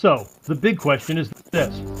So, the big question is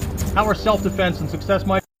this: how are self-defense and success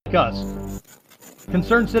might make us?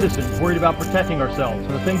 Concerned citizens worried about protecting ourselves and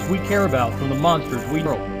the things we care about from the monsters we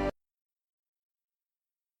know.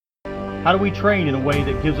 How do we train in a way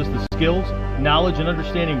that gives us the skills, knowledge, and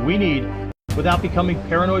understanding we need without becoming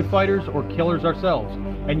paranoid fighters or killers ourselves,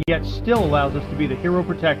 and yet still allows us to be the hero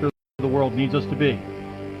protector the world needs us to be?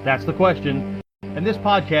 That's the question, and this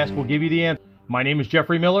podcast will give you the answer. My name is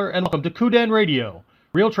Jeffrey Miller, and welcome to Kuden Radio,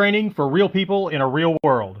 real training for real people in a real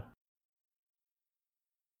world.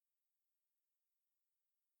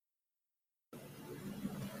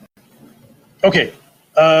 Okay,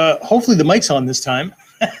 hopefully the mic's on this time.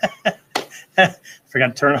 Forgot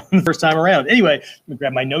to turn it on the first time around. Anyway, let me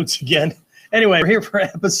grab my notes again. Anyway, we're here for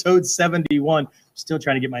episode 71. Still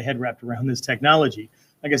trying to get my head wrapped around this technology.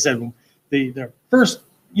 Like I said, the first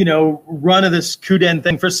run of this Kuden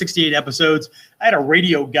thing, first 68 episodes, I had a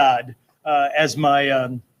radio god as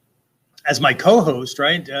my co-host,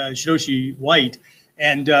 right? Shidoshi White,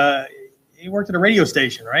 and he worked at a radio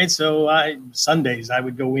station, right? So Sundays I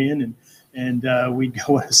would go in and we'd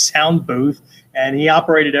go in a sound booth, and he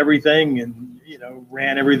operated everything and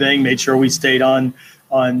ran everything, made sure we stayed on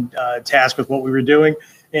task with what we were doing,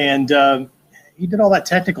 and he did all that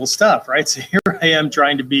technical stuff, right? So here I am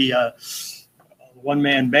trying to be a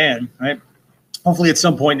one-man band, right? Hopefully at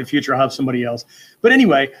some point in the future I'll have somebody else. But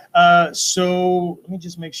anyway, so let me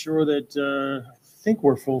just make sure that I think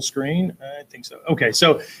we're full screen. I think so. Okay,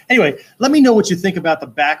 so anyway, let me know what you think about the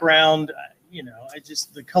background.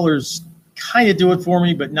 The colors kind of do it for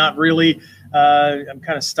me, but not really. I'm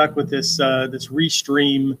kind of stuck with this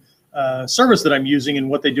Restream service that I'm using and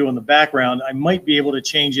what they do in the background. I might be able to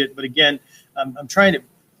change it, but again, I'm trying to.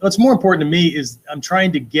 What's more important to me is I'm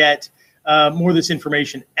trying to get more of this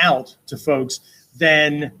information out to folks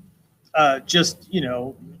than just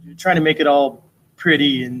trying to make it all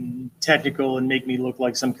pretty and technical and make me look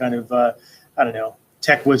like some kind of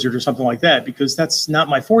tech wizard or something like that, because that's not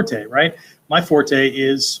my forte, right? My forte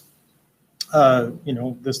is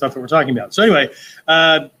the stuff that we're talking about. So anyway,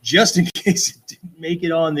 just in case it didn't make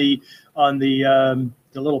it on the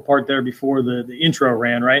little part there before the intro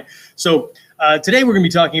ran, right? So today we're going to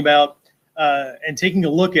be talking about and taking a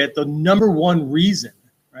look at the number one reason,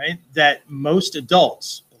 right, that most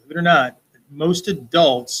adults, believe it or not, most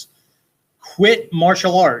adults quit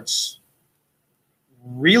martial arts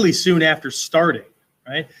really soon after starting,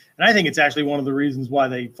 right? And I think it's actually one of the reasons why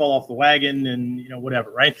they fall off the wagon and whatever,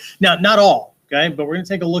 right? Now, not all, okay, but we're going to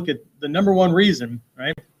take a look at the number one reason,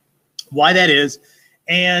 right, why that is,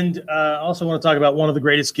 and I also want to talk about one of the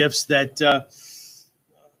greatest gifts that the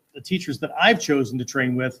teachers that I've chosen to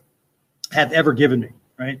train with have ever given me,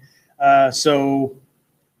 right? So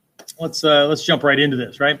let's jump right into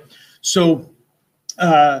this, right? So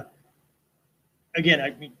again,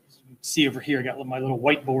 I see over here, I got my little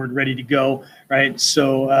whiteboard ready to go, right?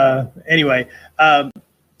 So anyway,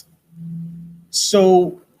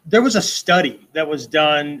 so there was a study that was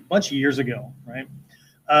done a bunch of years ago, right?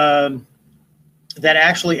 That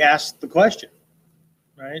actually asked the question,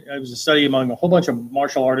 right? It was a study among a whole bunch of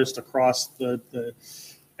martial artists across the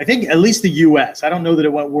I think at least the U.S. I don't know that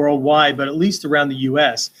it went worldwide, but at least around the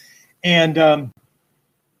U.S. And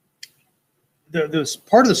the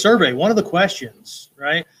part of the survey, one of the questions,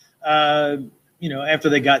 right? After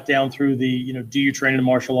they got down through the, do you train in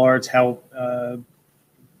martial arts? How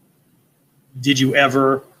did you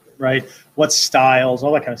ever, right? What styles,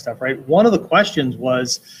 all that kind of stuff, right? One of the questions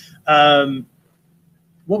was,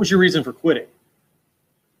 what was your reason for quitting?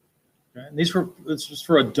 Right? And this was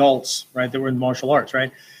for adults, right, that were in martial arts,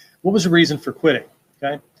 right? What was the reason for quitting?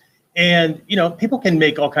 Okay. And, people can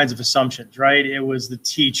make all kinds of assumptions, right? It was the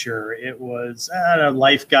teacher. It was,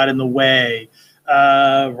 life got in the way,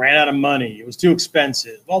 ran out of money. It was too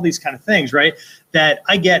expensive, all these kind of things, right? That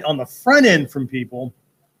I get on the front end from people,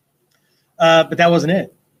 but that wasn't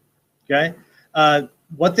it, okay?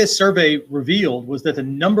 What this survey revealed was that the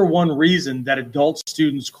number one reason that adult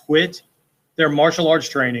students quit their martial arts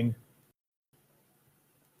training,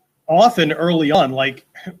 often early on, like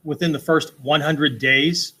within the first 100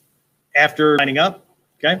 days after signing up,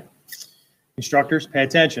 okay? Instructors, pay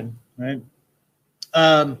attention, right?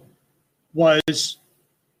 Was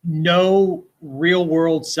no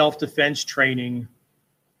real-world self-defense training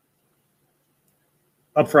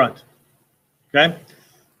up front, okay?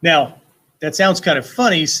 Now, that sounds kind of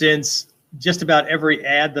funny since just about every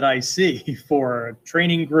ad that I see for a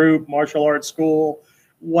training group, martial arts school,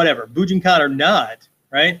 whatever, Bujinkan or not,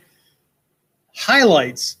 right,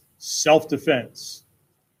 highlights self-defense,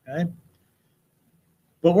 okay?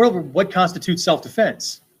 But what constitutes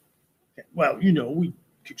self-defense? Well, we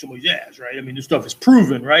kick somebody's ass, right? I mean, this stuff is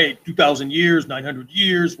proven, right? 2,000 years, 900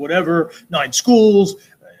 years, whatever, 9 schools,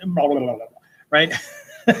 blah, blah, blah, blah, right?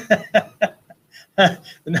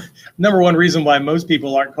 The number one reason why most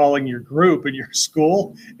people aren't calling your group in your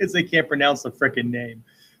school is they can't pronounce the frickin' name.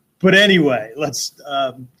 But anyway,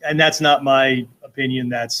 and that's not my opinion.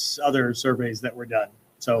 That's other surveys that were done.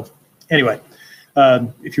 So anyway,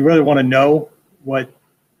 if you really want to know what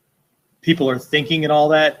people are thinking and all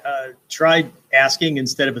that, try asking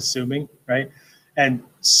instead of assuming, right? And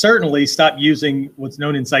certainly stop using what's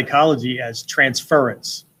known in psychology as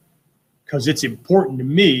transference, because it's important to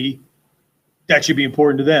me. That should be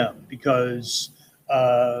important to them because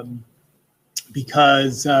that's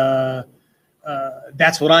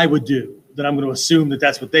what I would do. Then I'm going to assume that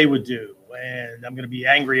that's what they would do, and I'm going to be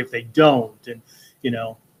angry if they don't. And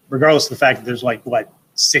regardless of the fact that there's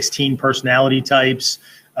 16 personality types,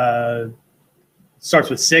 starts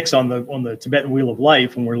with 6 on the Tibetan Wheel of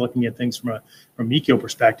Life when we're looking at things from Mikyo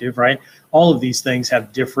perspective, right? All of these things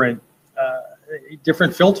have different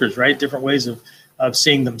filters, right? Different ways of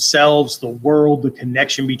seeing themselves, the world, the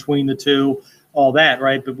connection between the two, all that,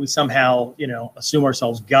 right? But we somehow, assume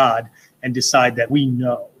ourselves God and decide that we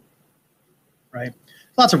know, right?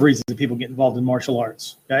 Lots of reasons that people get involved in martial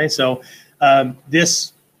arts, okay? So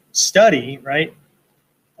this study, right,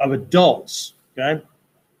 of adults, okay,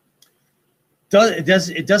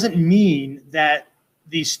 it doesn't mean that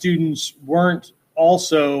these students weren't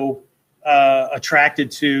also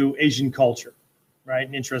attracted to Asian culture, right,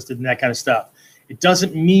 and interested in that kind of stuff. It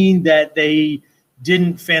doesn't mean that they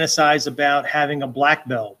didn't fantasize about having a black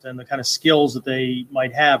belt and the kind of skills that they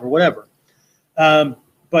might have or whatever.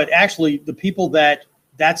 But actually, the people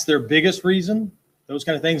that's their biggest reason, those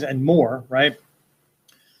kind of things and more, right?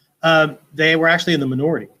 They were actually in the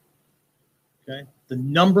minority. Okay, the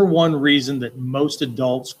number one reason that most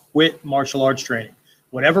adults quit martial arts training,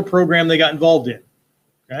 whatever program they got involved in,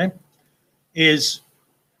 okay, is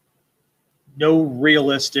no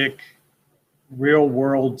realistic,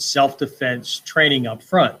 real-world self-defense training up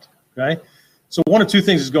front. Okay, so one of two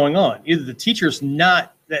things is going on: either the teacher's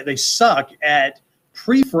they suck at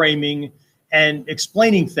pre-framing and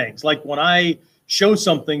explaining things, like when I show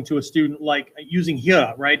something to a student, like using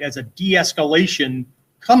hira, right, as a de-escalation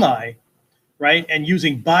kamae, right, and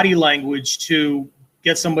using body language to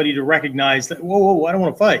get somebody to recognize that, whoa, I don't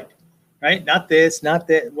want to fight, right? Not this, not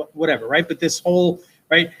that, whatever, right? But this whole,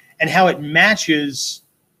 right, and how it matches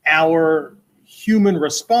our human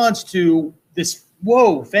response to this,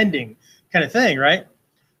 whoa, fending kind of thing, right?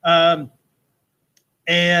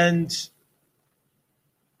 And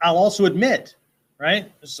I'll also admit,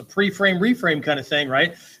 right, this is a pre-frame, reframe kind of thing,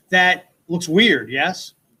 right, that looks weird,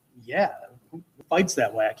 yes? Yeah, who fights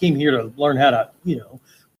that way? I came here to learn how to,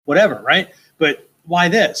 whatever, right? But why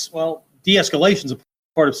this? Well, de-escalation is a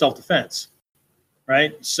part of self-defense,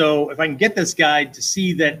 right? So if I can get this guy to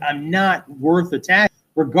see that I'm not worth attacking,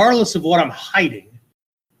 regardless of what I'm hiding,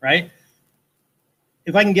 right?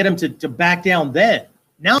 If I can get him to back down then,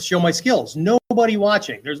 now show my skills. Nobody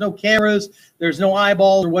watching. There's no cameras. There's no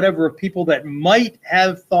eyeballs or whatever of people that might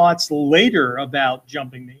have thoughts later about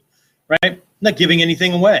jumping me, right? I'm not giving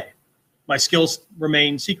anything away. My skills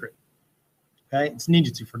remain secret. Okay, it's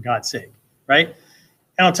ninjutsu, for God's sake, right?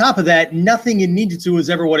 And on top of that, nothing in ninjutsu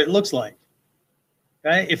is ever what it looks like.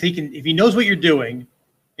 Okay, if he knows what you're doing,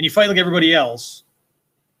 and you fight like everybody else,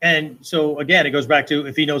 and so again, it goes back to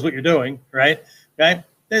if he knows what you're doing, right? Okay,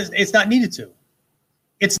 it's not ninjutsu.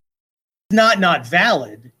 It's not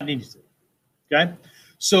valid ninjutsu. Okay,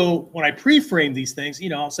 so when I pre-frame these things,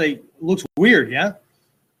 I'll say, it looks weird, yeah?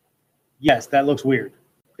 Yes, that looks weird.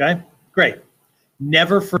 Okay, great.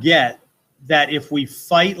 Never forget that if we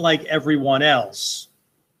fight like everyone else,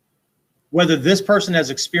 whether this person has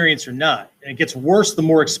experience or not, and it gets worse the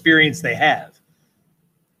more experience they have,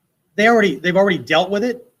 they've already dealt with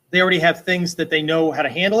it. They already have things that they know how to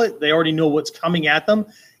handle it. They already know what's coming at them.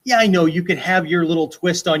 Yeah, I know you could have your little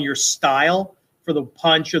twist on your style for the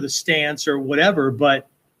punch or the stance or whatever, but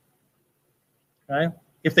okay,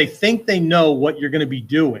 if they think they know what you're going to be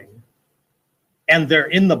doing and they're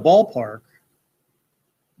in the ballpark,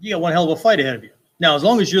 you got one hell of a fight ahead of you. Now, as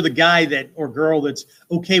long as you're the guy or girl that's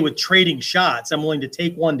okay with trading shots, I'm willing to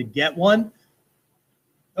take one to get one,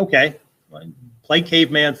 okay, play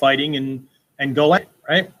caveman fighting and go at it,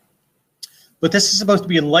 right? But this is supposed to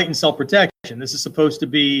be enlightened self-protection. This is supposed to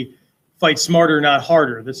be fight smarter, not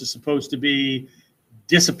harder. This is supposed to be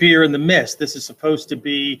disappear in the mist. This is supposed to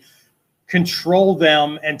be control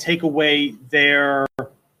them and take away their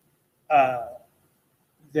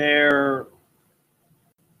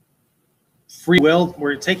free will.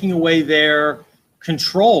 We're taking away their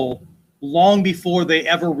control long before they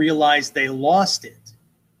ever realized they lost it,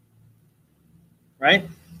 right?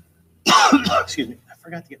 Excuse me, I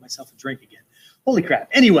forgot to get myself a drink again. Holy crap.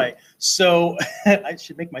 Anyway, so I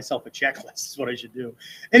should make myself a checklist is what I should do.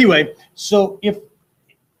 Anyway, so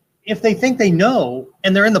if they think they know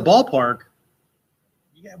and they're in the ballpark,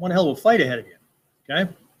 you got one hell of a fight ahead of you, okay?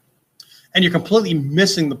 And you're completely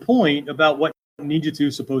missing the point about what Ninja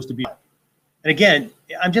is supposed to be. And again,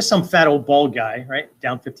 I'm just some fat old bald guy, right?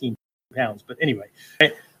 Down 15 pounds. But anyway,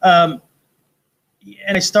 right?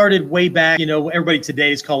 And I started way back, everybody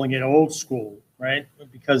today is calling it old school, right?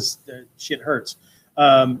 Because the shit hurts.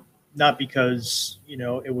 Not because,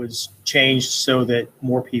 it was changed so that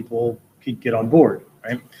more people could get on board,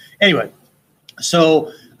 right? Anyway,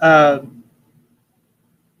 so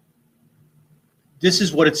this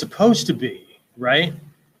is what it's supposed to be, right?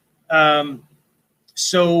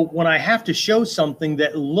 So when I have to show something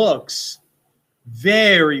that looks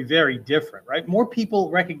very, very different, right? More people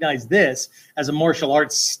recognize this as a martial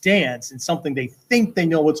arts stance and something they think they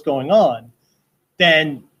know what's going on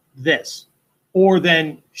than this, or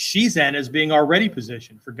than Shizen as being our ready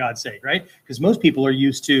position, for God's sake, right? Because most people are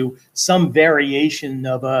used to some variation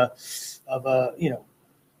of a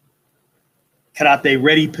karate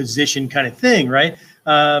ready position kind of thing, right?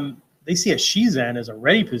 They see a Shizen as a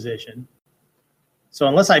ready position. So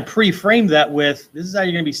unless I pre-frame that with, this is how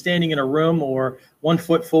you're going to be standing in a room, or 1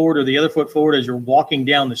 foot forward or the other foot forward as you're walking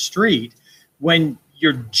down the street, when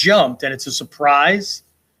you're jumped and it's a surprise,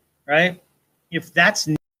 right? If that's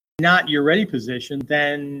not your ready position,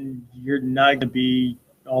 then you're not going to be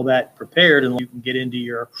all that prepared unless you can get into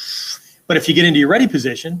your, but if you get into your ready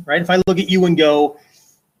position, right? If I look at you and go,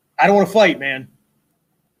 I don't want to fight, man.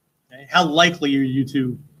 Okay? How likely are you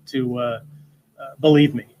to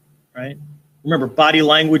believe me, right? Remember, body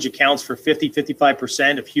language accounts for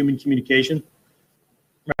 55% of human communication,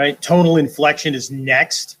 right? Tonal inflection is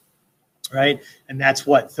next, right? And that's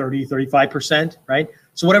what, 35%, right?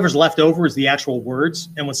 So whatever's left over is the actual words.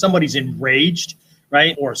 And when somebody's enraged,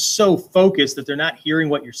 right, or so focused that they're not hearing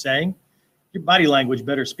what you're saying, your body language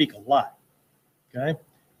better speak a lot, okay?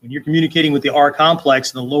 When you're communicating with the R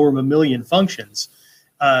complex and the lower mammalian functions,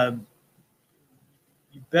 you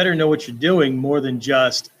better know what you're doing more than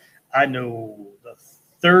just, I know the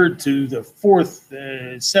 3rd to the 4th,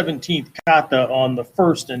 17th kata on the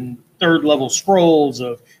 1st and 3rd level scrolls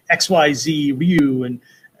of XYZ Ryu, and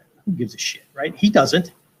who gives a shit, right? He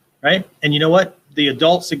doesn't, right? And you know what? The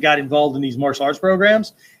adults that got involved in these martial arts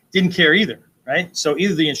programs didn't care either, right? So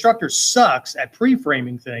either the instructor sucks at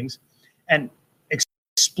pre-framing things and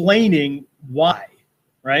explaining why,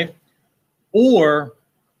 right? Or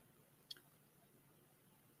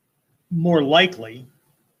more likely,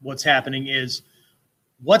 what's happening is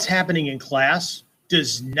what's happening in class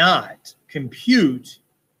does not compute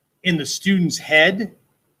in the student's head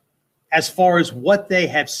as far as what they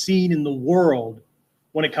have seen in the world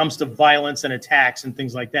when it comes to violence and attacks and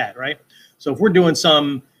things like that, right? So if we're doing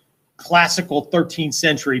some classical 13th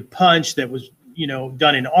century punch that was,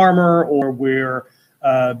 done in armor, or we're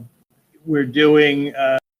doing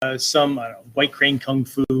some white crane kung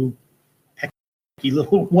fu,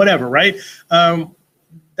 little whatever, right?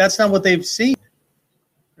 That's not what they've seen,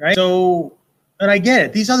 right? So, and I get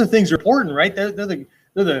it. These other things are important, right? They're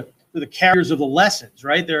the carriers of the lessons,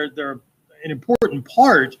 right? They're an important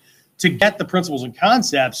part to get the principles and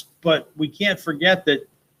concepts, but we can't forget that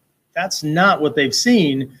that's not what they've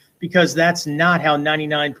seen, because that's not how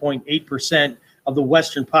 99.8% of the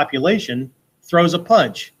Western population throws a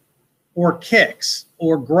punch or kicks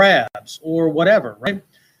or grabs or whatever, right?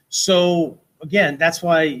 So again, that's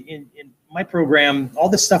why in my program, all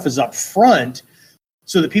this stuff is up front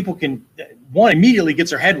so that people can, one, immediately gets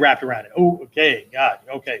their head wrapped around it. Oh, okay, God,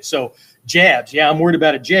 okay. So jabs, yeah, I'm worried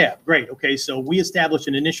about a jab. Great, okay, so we establish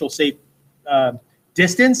an initial safe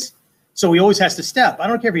distance, so he always has to step. I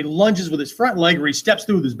don't care if he lunges with his front leg or he steps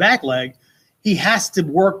through with his back leg. He has to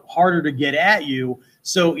work harder to get at you,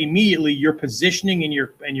 so immediately your positioning and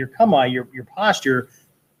your kama, your posture,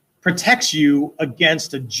 protects you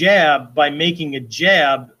against a jab by making a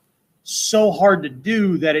jab so hard to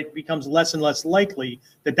do that it becomes less and less likely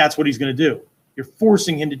that that's what he's going to do. You're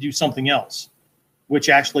forcing him to do something else, which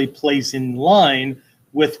actually plays in line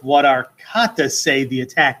with what our katas say the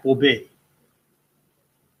attack will be.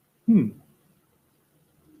 Or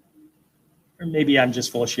maybe I'm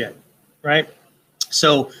just full of shit, right?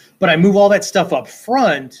 So, but I move all that stuff up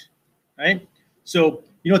front, right? So,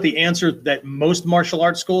 you know what the answer that most martial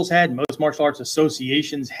arts schools had, most martial arts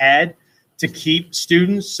associations had to keep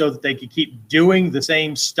students so that they could keep doing the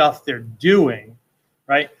same stuff they're doing,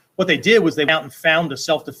 right? What they did was they went out and found a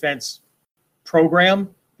self-defense program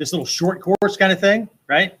this little short course kind of thing,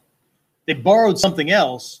 right? They borrowed something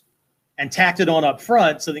else and tacked it on up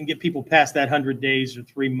front so they can get people past that 100 days or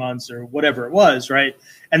 3 months or whatever it was, right?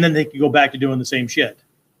 And then they can go back to doing the same shit.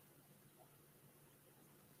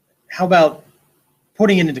 How about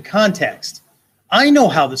putting it into context? I know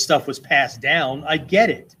how the stuff was passed down. I get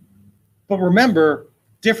it. But remember,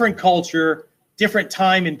 different culture, different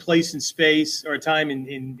time and place and space, or time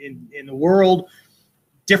in the world,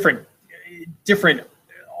 different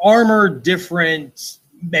armor, different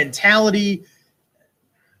mentality.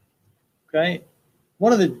 Okay,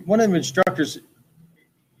 one of the instructors'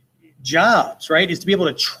 jobs, right, is to be able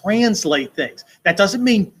to translate things. That doesn't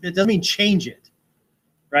mean change it,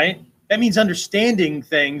 right? That means understanding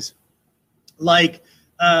things like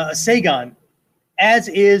a Seigan, as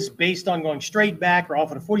is, based on going straight back or off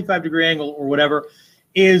at a 45-degree angle or whatever,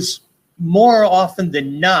 is more often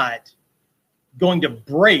than not going to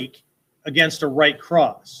break against a right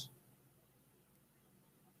cross.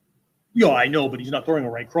 Yo, I know, but he's not throwing a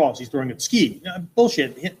right cross. He's throwing a ski.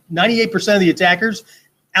 Bullshit. 98% of the attackers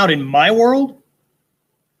out in my world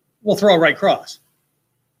will throw a right cross.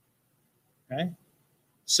 Okay?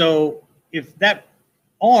 So if that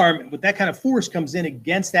arm with that kind of force comes in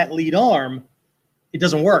against that lead arm, it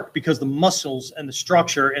doesn't work because the muscles and the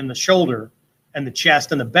structure and the shoulder and the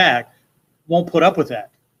chest and the back won't put up with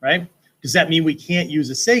that, right? Does that mean we can't use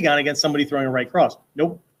a Seigan against somebody throwing a right cross?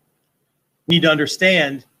 Nope. We need to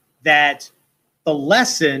understand that the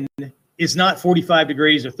lesson is not 45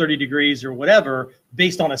 degrees or 30 degrees or whatever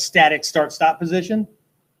based on a static start-stop position.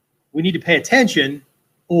 We need to pay attention,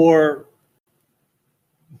 or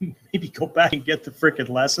maybe go back and get the frickin'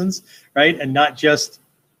 lessons, right? And not just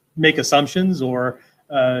make assumptions or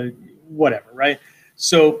whatever, right?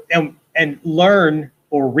 So, and learn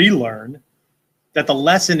or relearn that the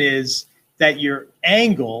lesson is that your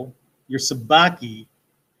angle, your sabaki,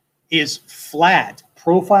 is flat,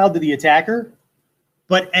 profiled to the attacker,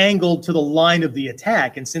 but angled to the line of the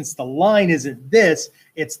attack. And since the line isn't this,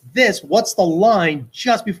 it's this, what's the line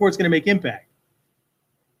just before it's going to make impact?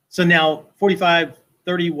 So now 45,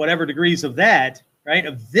 30, whatever degrees of that, right,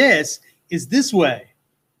 of this is this way,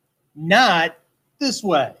 not this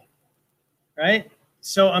way, right?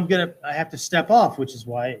 So I have to step off, which is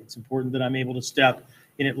why it's important that I'm able to step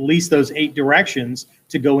in at least those 8 directions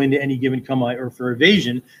to go into any given kamae or for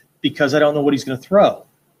evasion, because I don't know what he's going to throw,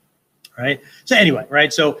 right? So anyway,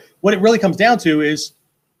 right? So what it really comes down to is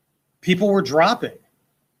people were dropping,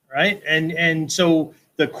 right? And so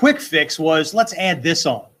the quick fix was, let's add this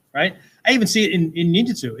on, right? I even see it in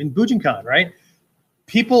ninjutsu, in Bujinkan, right?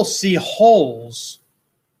 People see holes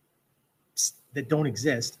that don't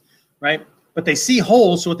exist, right? But they see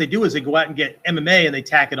holes, so what they do is they go out and get MMA and they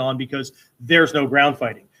tack it on because there's no ground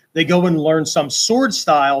fighting. They go and learn some sword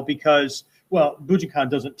style because, well, Bujinkan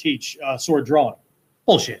doesn't teach sword drawing.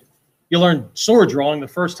 Bullshit. You learn sword drawing the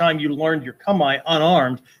first time you learned your kamae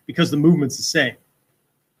unarmed because the movement's the same,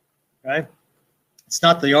 right? It's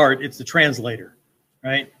not the art, it's the translator,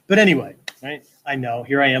 right? But anyway, right? I know,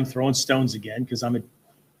 here I am throwing stones again because I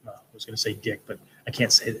was going to say dick, but I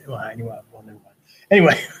can't say that. Well, anyway, never mind.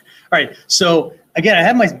 Anyway, all right. So again, I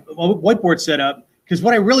have my whiteboard set up because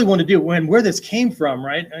what I really want to do, where this came from,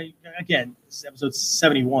 right? Again, this is episode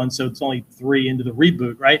 71, so it's only 3 into the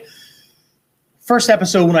reboot, right? First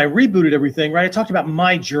episode when I rebooted everything, right? I talked about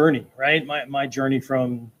my journey, right? My journey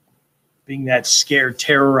from being that scared,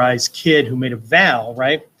 terrorized kid who made a vow,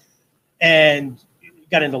 right? And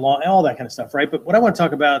got into law and all that kind of stuff, right? But what I want to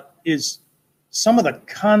talk about is some of the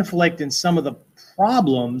conflict and some of the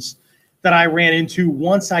problems that I ran into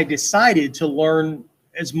once I decided to learn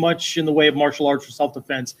as much in the way of martial arts for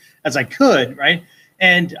self-defense as I could, right?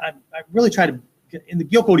 And I really try to, in the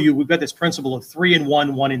Gyokko-ryu, we've got this principle of 3 in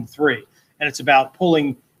 1, 1 in 3. And it's about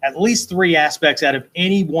pulling at least 3 aspects out of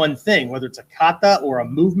any one thing, whether it's a kata or a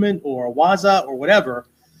movement or a waza or whatever,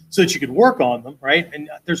 so that you could work on them, right? And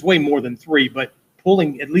there's way more than 3, but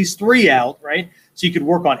pulling at least 3 out, right? So you could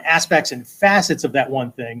work on aspects and facets of that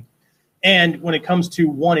one thing. And when it comes to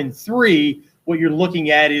 1 in 3, what you're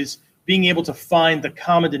looking at is being able to find the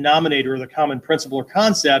common denominator or the common principle or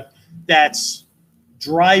concept that's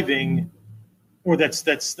driving, or that's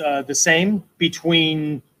the same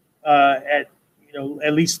between at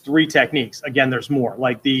least 3 techniques. Again, there's more,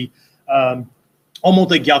 like the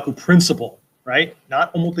Omote Gyaku principle, right?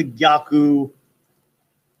 Not Omote Gyaku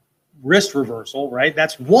wrist reversal, right?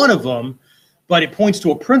 That's one of them. But it points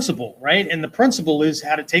to a principle, right? And the principle is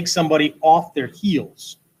how to take somebody off their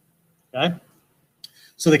heels, okay?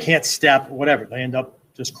 So they can't step or whatever. They end up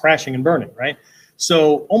just crashing and burning, right?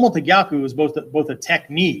 So Omote Gyaku is both a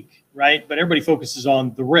technique, right? But everybody focuses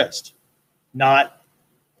on the wrist, not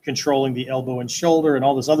controlling the elbow and shoulder and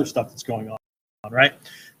all this other stuff that's going on, right?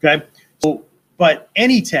 Okay. So, but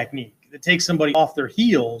any technique that takes somebody off their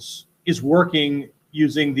heels is working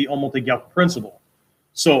using the Omotegyaku principle.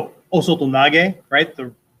 So Osoto Nage, right?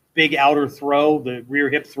 The big outer throw, the rear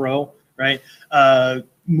hip throw, right?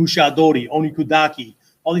 Mushadori, Onikudaki,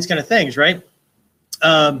 all these kind of things, right?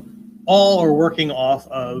 All are working off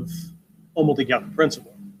of Omotegyaku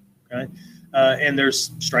principle, okay? And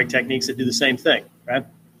there's strike techniques that do the same thing, right?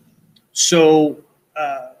 So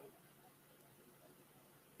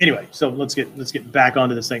anyway, so let's get back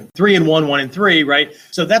onto this thing. 3 and 1, 1 and 3, right?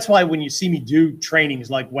 So that's why when you see me do trainings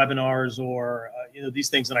like webinars or these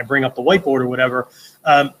things that I bring up the whiteboard or whatever,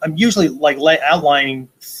 I'm usually like outlining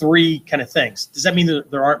 3 kind of things. Does that mean that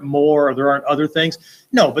there aren't more or there aren't other things?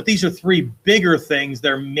 No, but these are 3 bigger things.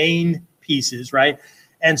 They're main pieces, right?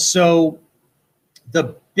 And so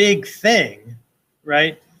the big thing,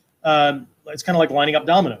 right? It's kind of like lining up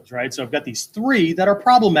dominoes, right? So I've got these 3 that are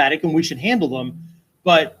problematic and we should handle them.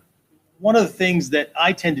 But one of the things that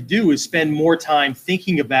I tend to do is spend more time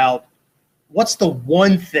thinking about what's the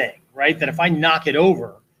one thing, right? That if I knock it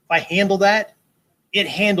over, if I handle that, it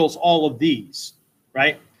handles all of these,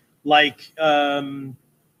 right? Like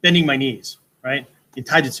bending my knees, right? In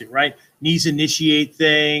taijutsu, right? Knees initiate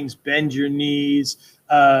things, bend your knees,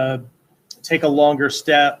 take a longer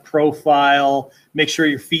step, profile, make sure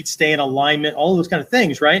your feet stay in alignment, all of those kind of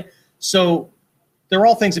things, right? So they're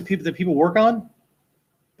all things that people work on.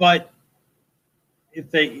 But if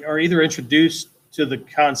they are either introduced to the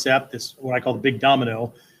concept, this what I call the big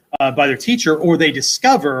domino, by their teacher, or they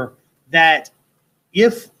discover that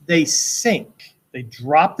if they sink, they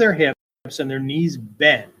drop their hips and their knees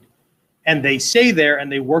bend, and they stay there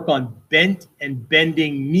and they work on bent and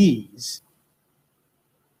bending knees,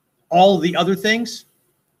 all of the other things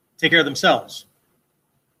take care of themselves,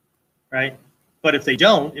 right? But if they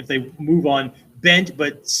don't, if they move on bent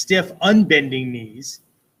but stiff unbending knees,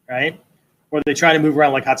 right? Or they try to move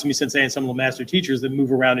around like Hatsumi Sensei and some of the master teachers that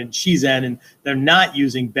move around in Shizen and they're not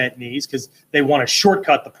using bent knees because they want to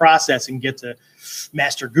shortcut the process and get to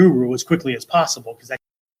Master Guru as quickly as possible because that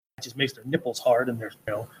just makes their nipples hard and they're,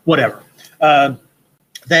 whatever.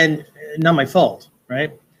 Then not my fault,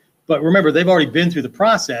 right? But remember, they've already been through the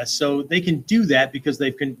process, so they can do that because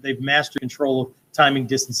they've mastered control of timing,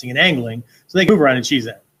 distancing, and angling, so they can move around in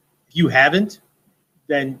Shizen. If you haven't,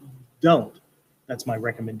 then don't. That's my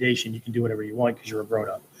recommendation. You can do whatever you want because you're a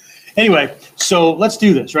grown-up. Anyway, so let's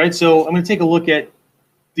do this, right? So I'm going to take a look at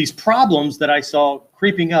these problems that I saw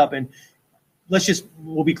creeping up, and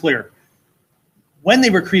we'll be clear. When they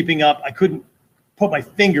were creeping up, I couldn't put my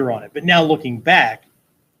finger on it, but now looking back,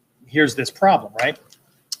 here's this problem, right?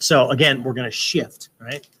 So again, we're going to shift,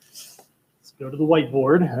 right? Let's go to the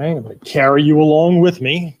whiteboard. All right, I'm going to carry you along with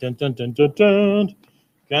me. Dun, dun, dun, dun, dun.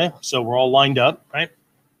 Okay, so we're all lined up, right?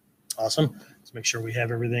 Awesome. Let's make sure we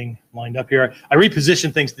have everything lined up here. I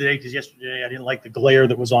repositioned things today because yesterday I didn't like the glare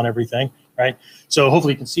that was on everything, right? So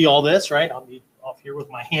hopefully you can see all this, right? I'll be off here with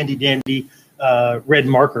my handy dandy red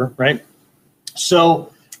marker, right?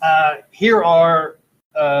 So here are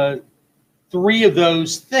 3 of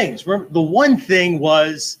those things. Remember, the one thing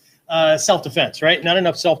was self-defense, right? Not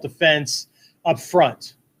enough self-defense up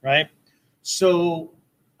front, right? So,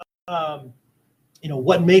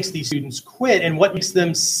 what makes these students quit and what makes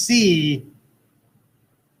them see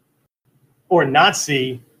or not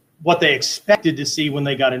see what they expected to see when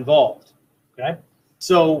they got involved, okay?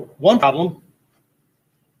 So one problem,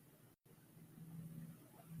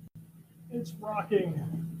 it's rocking,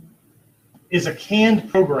 is a canned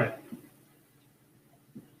program,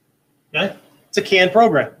 okay? It's a canned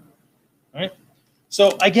program, right?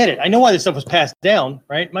 So I get it. I know why this stuff was passed down,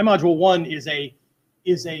 right? My module 1 is a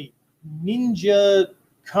ninja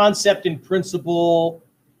concept and principle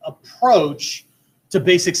approach to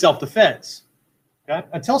basic self-defense. Okay?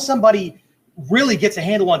 Until somebody really gets a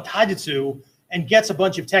handle on taijutsu and gets a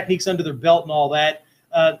bunch of techniques under their belt and all that,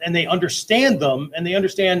 and they understand them and they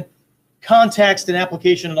understand context and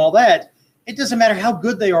application and all that, it doesn't matter how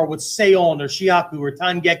good they are with Seion or Shiaku or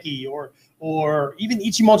Tangeki or even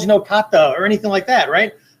Ichimonji no Kata or anything like that,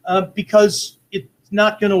 right? Because it's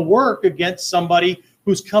not going to work against somebody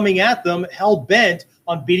who's coming at them hell-bent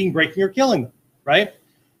on beating, breaking, or killing them, right?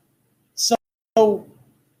 So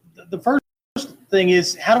the first thing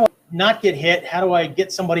is, how do I not get hit? How do I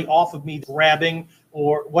get somebody off of me grabbing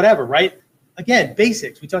or whatever, right? Again,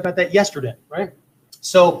 basics. We talked about that yesterday, right?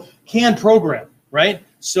 So canned program, right?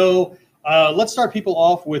 So let's start people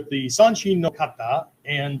off with the Sanshin no Kata,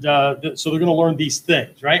 and so they're going to learn these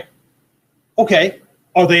things, right? Okay,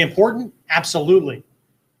 are they important? Absolutely.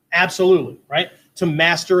 Absolutely, right? To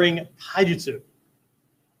mastering taijutsu.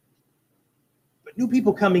 But new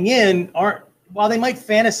people coming in aren't, while they might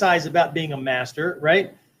fantasize about being a master,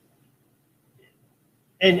 right?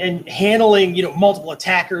 And handling, multiple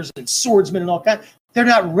attackers and swordsmen and all that, they're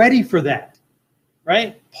not ready for that,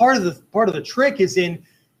 right? Part of the trick is in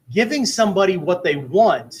giving somebody what they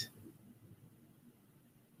want.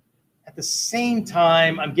 At the same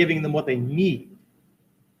time, I'm giving them what they need,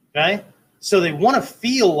 okay? So they want to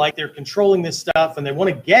feel like they're controlling this stuff and they want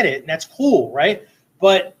to get it, and that's cool, right?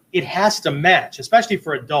 But it has to match, especially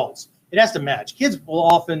for adults. It has to match. Kids will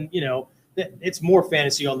often, it's more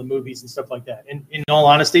fantasy on the movies and stuff like that. And in all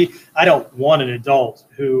honesty, I don't want an adult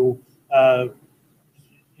who,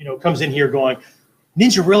 comes in here going,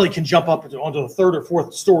 Ninja really can jump up onto the third or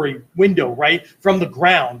fourth story window, right, from the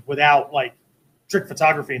ground without like trick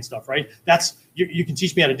photography and stuff, right? That's you can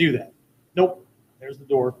teach me how to do that. Nope. There's the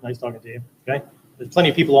door. Nice talking to you. Okay. There's plenty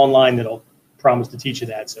of people online that'll promise to teach you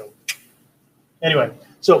that. So anyway,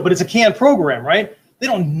 but it's a canned program, right? They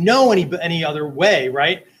don't know any other way,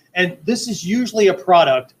 right? And this is usually a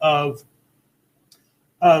product of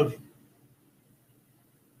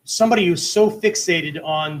somebody who's so fixated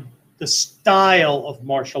on the style of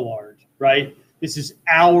martial art, right? This is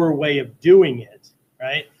our way of doing it,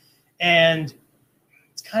 right? And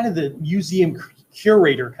it's kind of the museum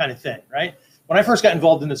curator kind of thing, right? When I first got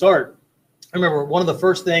involved in this art, I remember one of the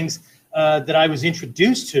first things that I was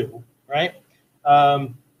introduced to, right,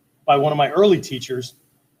 by one of my early teachers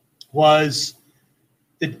was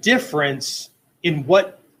the difference in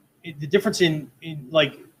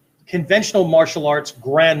like conventional martial arts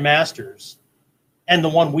grandmasters and the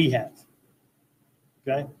one we have,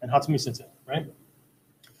 okay, and Hatsumi Sensei, right?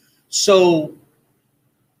 So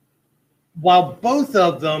while both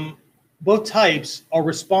types are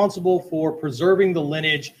responsible for preserving the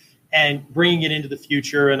lineage and bringing it into the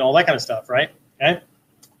future and all that kind of stuff, right? Okay.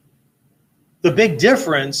 The big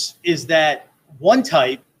difference is that one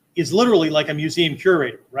type is literally like a museum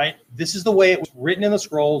curator, right? This is the way it was written in the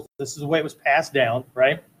scrolls. This is the way it was passed down,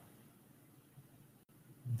 right?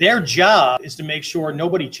 Their job is to make sure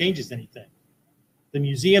nobody changes anything. The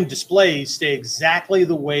museum displays stay exactly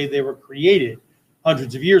the way they were created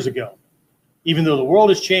hundreds of years ago. Even though the world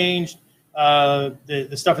has changed,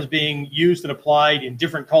 the stuff is being used and applied in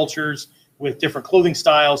different cultures with different clothing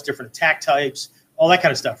styles, different attack types, all that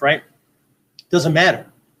kind of stuff, right? Doesn't matter.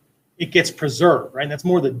 It gets preserved, right? And that's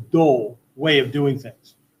more the dull way of doing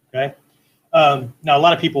things, okay? Now, a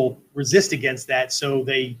lot of people resist against that, so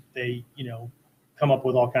they come up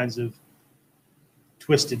with all kinds of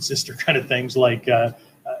twisted sister kind of things like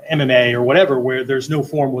MMA or whatever, where there's no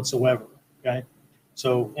form whatsoever, okay?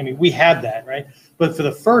 So, I mean, we have that, right? But for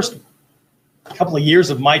the first couple of years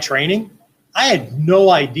of my training, I had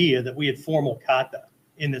no idea that we had formal kata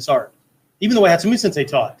in this art, even the way Hatsumi Sensei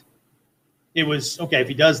taught. It was, okay, if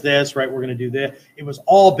he does this, right, we're going to do this. It was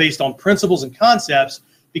all based on principles and concepts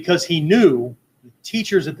because he knew, the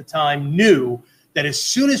teachers at the time knew, that as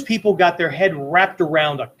soon as people got their head wrapped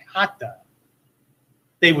around a kata,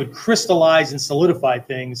 they would crystallize and solidify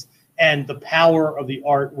things and the power of the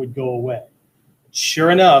art would go away.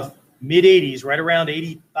 Sure enough, mid-'80s, right around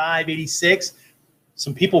 85, 86,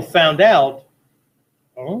 some people found out,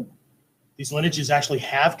 oh, these lineages actually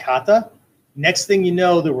have kata. Next thing you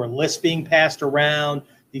know, there were lists being passed around,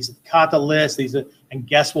 these kata lists, and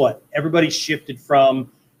guess what? Everybody shifted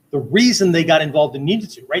from the reason they got involved in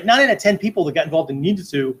ninjutsu, right? 9 out of 10 people that got involved in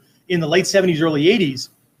ninjutsu in the late 70s, early 80s,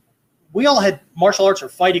 we all had martial arts or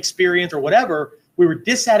fight experience or whatever. We were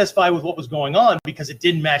dissatisfied with what was going on because it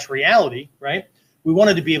didn't match reality, right? We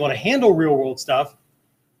wanted to be able to handle real world stuff,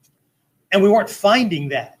 and we weren't finding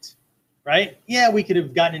that, right? Yeah, we could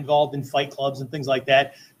have gotten involved in fight clubs and things like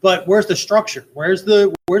that, but where's the structure? Where's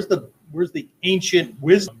the ancient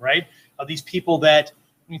wisdom, right, of these people that,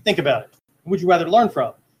 when you think about it, who would you rather learn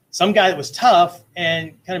from? Some guy that was tough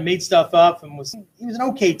and kind of made stuff up and he was an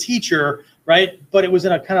okay teacher, right? But it was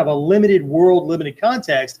in a kind of a limited world, limited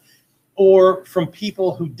context, or from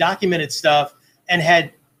people who documented stuff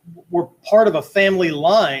and were part of a family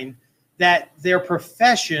line that their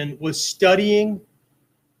profession was studying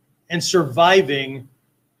and surviving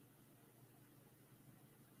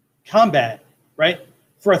combat, right,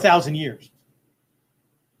 for 1,000 years.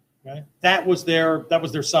 Right? That was their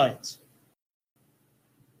science.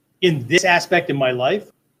 In this aspect in my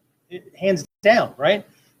life, hands down, right?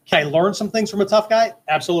 Can I learn some things from a tough guy?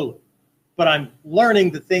 Absolutely. But I'm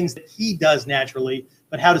learning the things that he does naturally.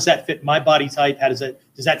 But how does that fit my body type? Does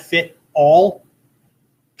that fit all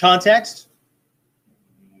contexts?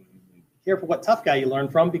 Careful what tough guy you learn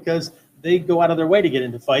from, because they go out of their way to get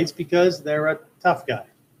into fights because they're a tough guy.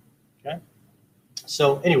 Okay.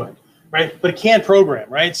 So anyway, right? But a canned program,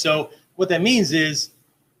 right? So what that means is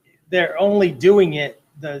they're only doing it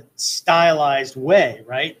the stylized way,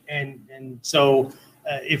 right? And so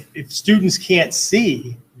if students can't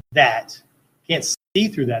see that, can't see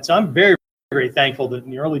through that. So I'm very, very thankful that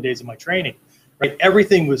in the early days of my training, right,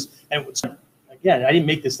 everything was, and again, I didn't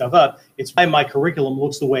make this stuff up. It's why my curriculum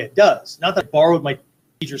looks the way it does. Not that I borrowed my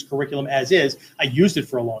teacher's curriculum as is. I used it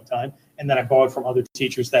for a long time, and then I borrowed from other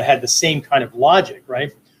teachers that had the same kind of logic,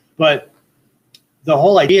 right? But the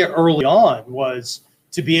whole idea early on was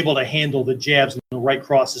to be able to handle the jabs and the right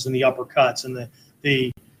crosses and the uppercuts and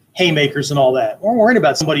the haymakers and all that. We weren't worried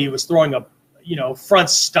about somebody who was throwing a front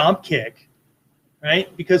stomp kick,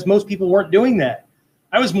 right? Because most people weren't doing that.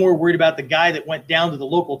 I was more worried about the guy that went down to the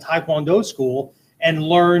local Taekwondo school and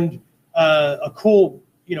learned a cool,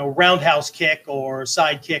 roundhouse kick or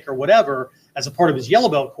side kick or whatever as a part of his yellow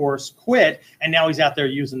belt course, quit, and now he's out there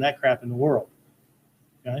using that crap in the world.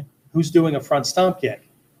 Okay? Who's doing a front stomp kick,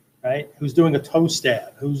 right? Who's doing a toe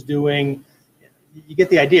stab? Who's doing, you get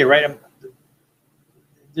the idea, right?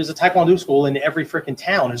 There's a Taekwondo school in every freaking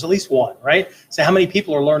town. There's at least one, right? So how many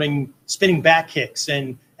people are learning spinning back kicks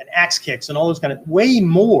and axe kicks and all those kind of, way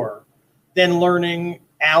more than learning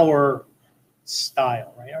our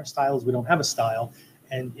style, right? Our style is we don't have a style.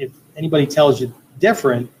 And if anybody tells you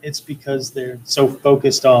different, it's because they're so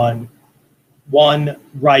focused on one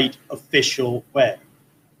right official way.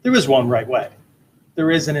 There is one right way.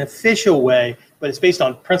 There is an official way, but it's based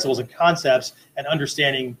on principles and concepts and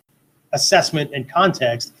understanding assessment and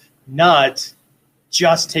context, not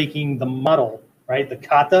just taking the model, right? The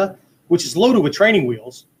kata, which is loaded with training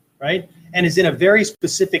wheels, right? And is in a very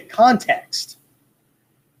specific context.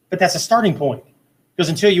 But that's a starting point. Because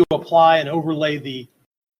until you apply and overlay the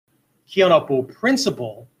Kyonopo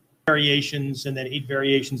principle, variations and then 8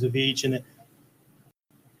 variations of each, and then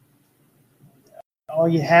all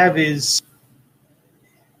you have is,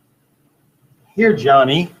 here,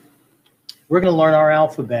 Johnny, we're going to learn our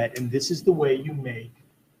alphabet, and this is the way you make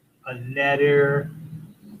a letter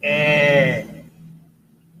A.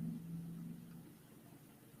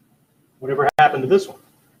 Whatever happened to this one?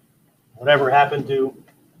 Whatever happened to,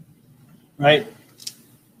 right,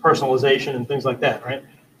 personalization and things like that, right?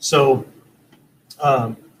 So,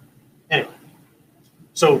 anyway,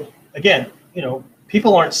 so again,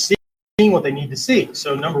 people aren't seeing what they need to see.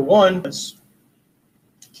 So number one is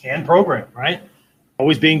can program, right?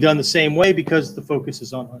 Always being done the same way because the focus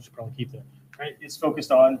is on, I should probably keep that, right? It's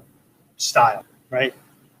focused on style, right?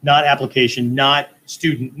 Not application, not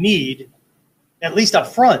student need, at least up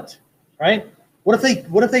front, right? What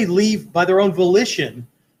if they leave by their own volition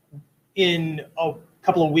in a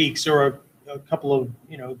couple of weeks or a couple of,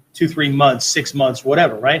 2-3 months, 6 months,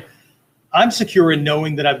 whatever, right? I'm secure in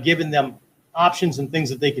knowing that I've given them options and things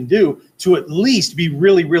that they can do to at least be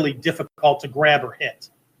really, really difficult to grab or hit.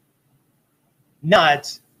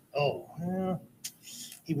 Not,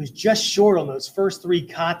 he was just short on those first 3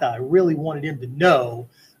 kata. I really wanted him to know.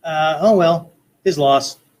 His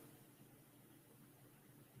loss.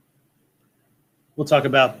 We'll talk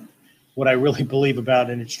about what I really believe about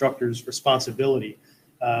an instructor's responsibility.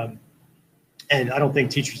 And I don't think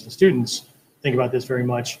teachers and students think about this very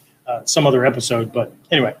much. Some other episode, but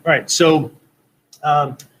anyway, all right. So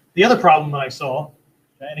the other problem that I saw,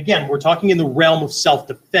 and again, we're talking in the realm of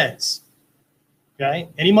self-defense. Okay,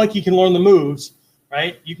 any monkey can learn the moves,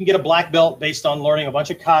 right? You can get a black belt based on learning a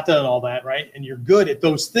bunch of kata and all that, right? And you're good at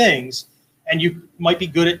those things, and you might be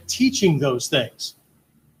good at teaching those things.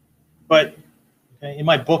 But okay, in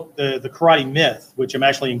my book, the Karate Myth, which I'm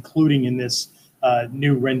actually including in this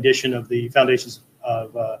new rendition of the Foundations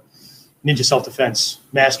of Ninja Self-Defense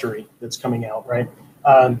Mastery that's coming out, right?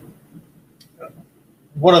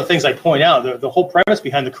 One of the things I point out, the whole premise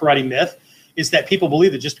behind the Karate Myth is that people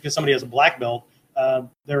believe that just because somebody has a black belt,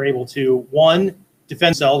 they're able to, 1, defend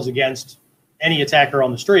themselves against any attacker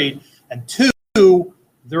on the street, and 2,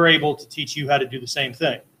 they're able to teach you how to do the same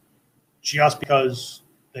thing just because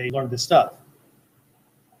they learned this stuff.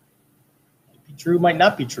 Might be true, might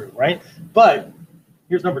not be true, right? But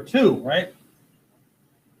here's number 2, right?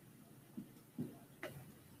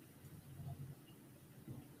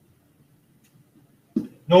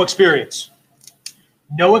 No experience.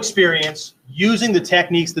 No experience using the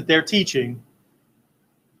techniques that they're teaching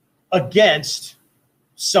against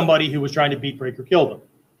somebody who was trying to beat, break, or kill them.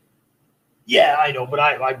 Yeah, I know, but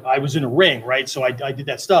I was in a ring, right? So I did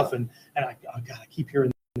that stuff, and I gotta keep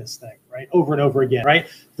hearing this thing, right? Over and over again, right?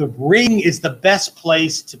 The ring is the best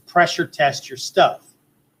place to pressure test your stuff.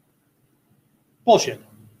 Bullshit.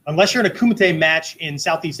 Unless you're in a Kumite match in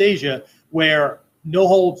Southeast Asia where no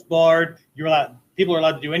holds barred, people are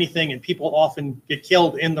allowed to do anything, and people often get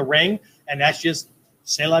killed in the ring, and that's just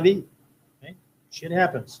c'est la vie, Shit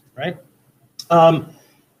happens, right?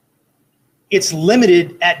 It's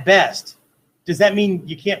limited at best. Does that mean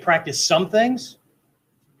you can't practice some things?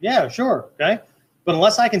 Yeah, sure, okay. But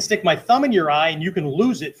unless I can stick my thumb in your eye and you can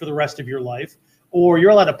lose it for the rest of your life, or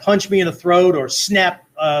you're allowed to punch me in the throat or snap,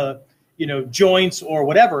 joints or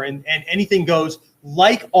whatever, and anything goes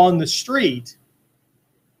like on the street,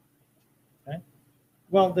 okay?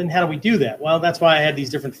 Well, then how do we do that? Well, that's why I had these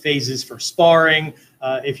different phases for sparring.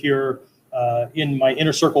 If you're in my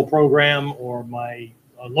inner circle program or my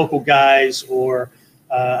local guys, or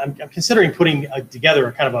I'm considering putting together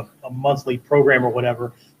a kind of a monthly program or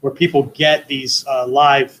whatever, where people get these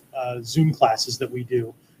live Zoom classes that we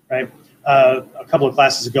do, right? A couple of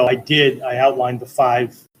classes ago, I outlined the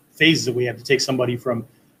 5 phases that we have to take somebody from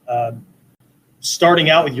starting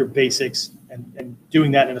out with your basics and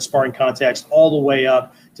doing that in a sparring context all the way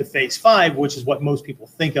up to phase 5, which is what most people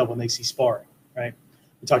think of when they see sparring, right?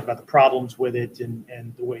 We talked about the problems with it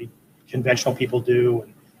and the way conventional people do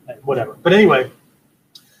and whatever. But anyway,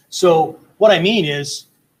 so what I mean is,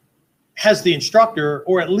 has the instructor,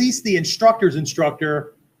 or at least the instructor's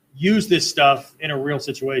instructor, use this stuff in a real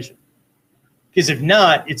situation? Because if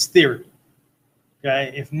not, it's theory.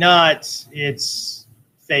 Okay. If not, it's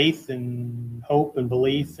faith and hope and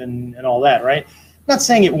belief and all that, right? I'm not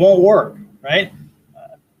saying it won't work, right?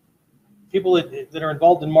 People that are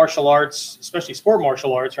involved in martial arts, especially sport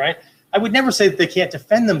martial arts, right? I would never say that they can't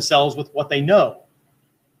defend themselves with what they know.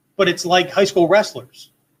 But it's like high school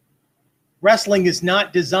wrestlers. Wrestling is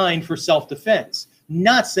not designed for self-defense.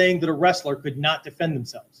 Not saying that a wrestler could not defend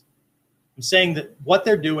themselves. I'm saying that what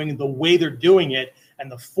they're doing, the way they're doing it, and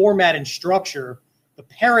the format and structure, the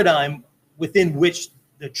paradigm within which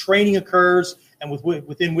the training occurs and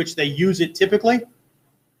within which they use it typically,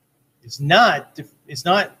 is not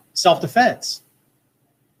self-defense.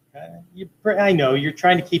 I know you're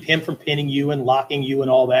trying to keep him from pinning you and locking you and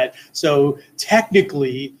all that. So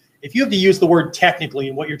technically, if you have to use the word technically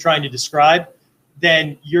in what you're trying to describe,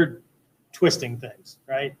 then you're twisting things,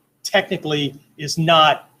 right? Technically is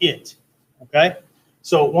not it, okay?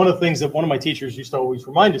 So one of the things that one of my teachers used to always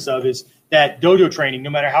remind us of is that dojo training, no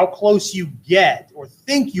matter how close you get or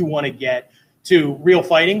think you want to get to real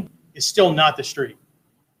fighting, is still not the street.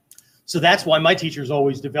 So that's why my teachers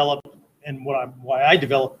always develop, and why I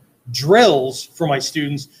develop drills for my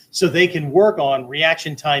students, so they can work on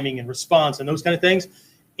reaction timing and response and those kind of things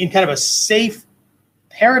in kind of a safe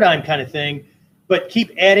paradigm kind of thing, but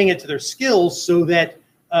keep adding it to their skills so that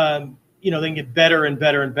they can get better and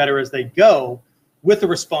better and better as they go with the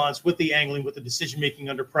response, with the angling, with the decision making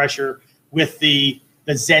under pressure, with the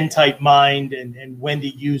Zen type mind and when to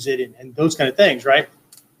use it and those kind of things, right?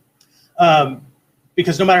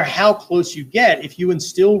 Because no matter how close you get, if you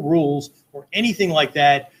instill rules or anything like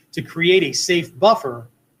that to create a safe buffer,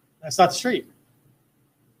 that's not the street.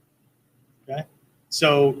 Okay?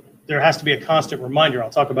 So there has to be a constant reminder. I'll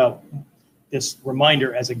talk about this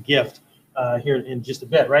reminder as a gift here in just a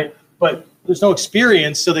bit, right? But there's no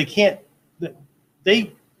experience, so they can't,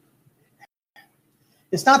 it's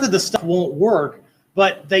not that the stuff won't work,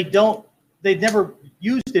 but they've never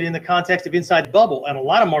used it in the context of inside the bubble. And a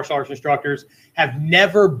lot of martial arts instructors have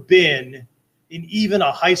never been in even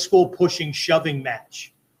a high school pushing, shoving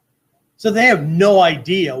match. So they have no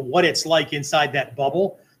idea what it's like inside that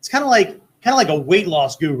bubble. It's kind of like a weight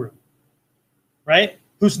loss guru, right?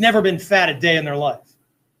 Who's never been fat a day in their life,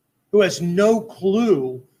 who has no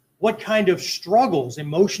clue what kind of struggles,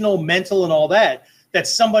 emotional, mental, and all that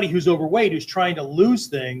somebody who's overweight, who's trying to lose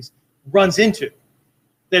things, runs into.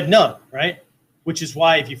 They have none, right? Which is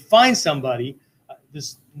why if you find somebody,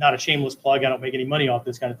 this is not a shameless plug, I don't make any money off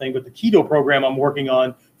this kind of thing, but the keto program I'm working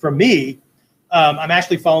on for me, I'm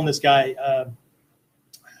actually following this guy,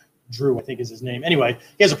 Drew, I think is his name. Anyway,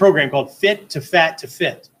 he has a program called Fit to Fat to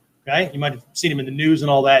Fit, okay? You might have seen him in the news and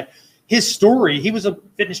all that. His story, he was a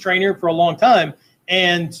fitness trainer for a long time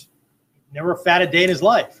and never fat a day in his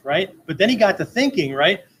life, right? But then he got to thinking,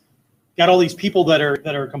 right? Got all these people that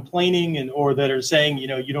are complaining or that are saying, you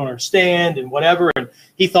don't understand and whatever. And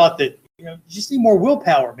he thought that, you just need more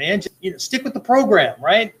willpower, man. Just, stick with the program,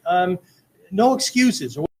 right? No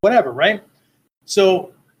excuses or whatever, right?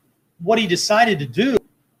 So what he decided to do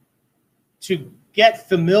to get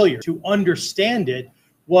familiar, to understand it,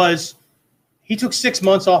 was he took 6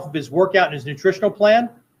 months off of his workout and his nutritional plan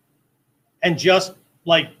and just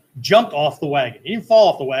jumped off the wagon. He didn't fall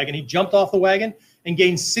off the wagon. He jumped off the wagon and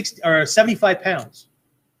gained 75 pounds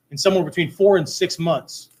in somewhere between 4 and 6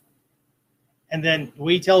 months. And then the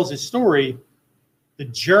way he tells his story, the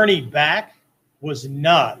journey back was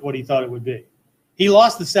not what he thought it would be. He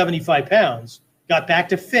lost the 75 pounds, got back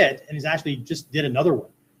to fit, and he's actually just did another one,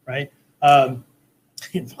 right?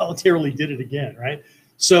 He voluntarily did it again, right?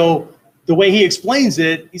 So the way he explains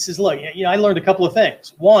it, he says, look, I learned a couple of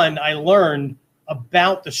things. One, I learned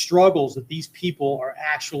about the struggles that these people are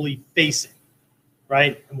actually facing,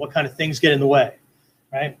 right? And what kind of things get in the way,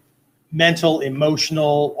 right? Mental,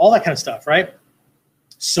 emotional, all that kind of stuff, right?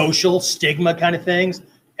 Social, stigma kind of things,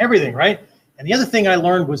 everything, right? And the other thing I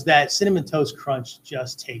learned was that Cinnamon Toast Crunch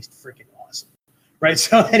just tastes freaking awesome, right?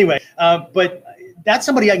 So anyway, but that's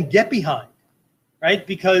somebody I can get behind, right?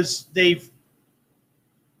 Because they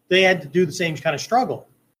had to do the same kind of struggle,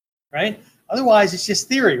 right? Otherwise, it's just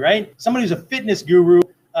theory, right? Somebody who's a fitness guru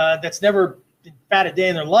that's never been fat a day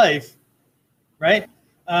in their life, right?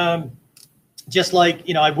 Just like,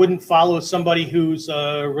 I wouldn't follow somebody who's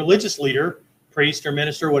a religious leader, priest or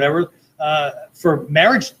minister, whatever, for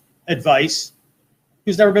marriage advice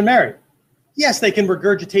who's never been married. Yes, they can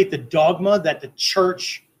regurgitate the dogma that the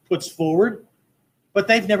church puts forward, but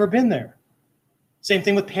they've never been there. Same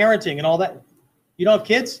thing with parenting and all that. You don't have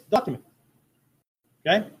kids? Talk to me.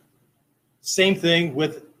 Okay? Same thing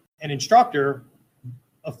with an instructor,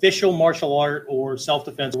 official martial art or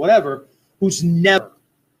self-defense or whatever, who's never.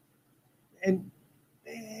 And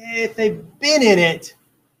if they've been in it,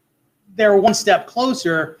 they're one step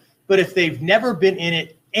closer. But if they've never been in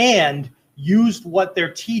it and used what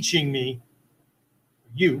they're teaching me,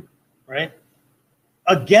 right,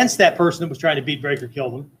 against that person that was trying to beat, break, or kill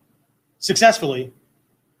them successfully.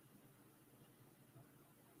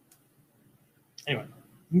 Anyway,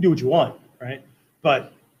 you can do what you want, right?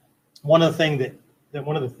 But one of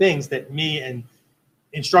the things that me and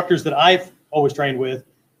instructors that I've always trained with,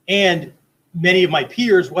 and many of my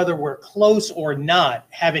peers, whether we're close or not,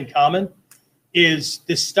 have in common is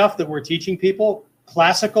this stuff that we're teaching people,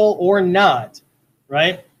 classical or not,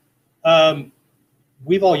 right?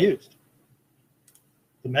 We've all used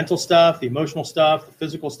the mental stuff, the emotional stuff, the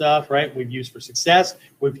physical stuff, right? We've used for success.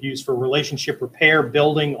 We've used for relationship repair,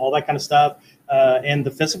 building, all that kind of stuff, and the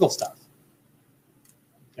physical stuff.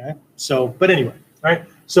 Okay. So, but anyway, right?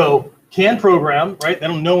 So can program, right? They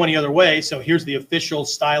don't know any other way. So here's the official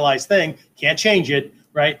stylized thing. Can't change it,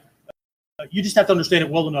 right? You just have to understand it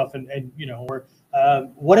well enough, and or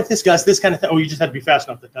what if this does this kind of thing? Oh, you just have to be fast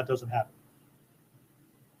enough that doesn't happen.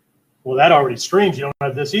 Well, that already screams you don't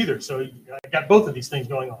have this either. So I got both of these things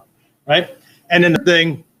going on, right? And then the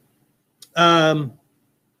thing,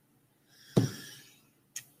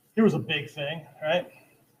 here was a big thing, right?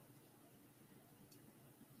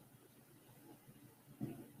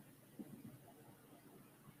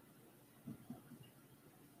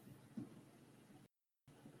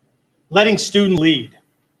 Letting student lead,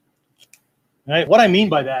 right? What I mean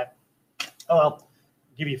by that, I'll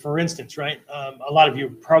give you, for instance, right? A lot of you are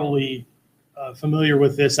probably familiar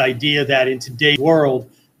with this idea that in today's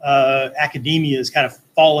world, academia is kind of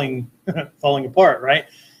falling apart, right?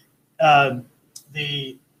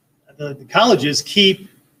 The colleges keep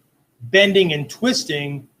bending and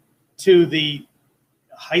twisting to the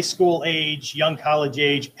high school age, young college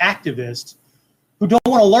age activists who don't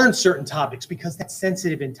want to learn certain topics because that's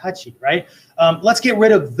sensitive and touchy, right? Let's get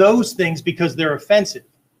rid of those things because they're offensive,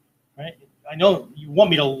 right? I know you want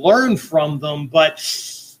me to learn from them, but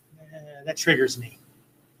that triggers me,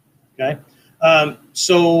 okay?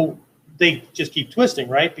 So they just keep twisting,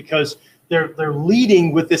 right? Because they're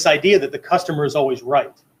leading with this idea that the customer is always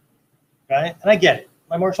right, right? And I get it.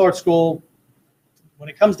 My martial arts school, when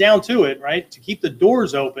it comes down to it, right, to keep the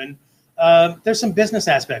doors open, there's some business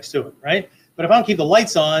aspects to it, right? But if I don't keep the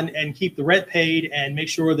lights on and keep the rent paid and make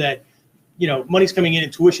sure that, money's coming in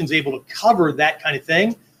and tuition's able to cover that kind of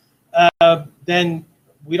thing, then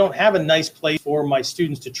we don't have a nice place for my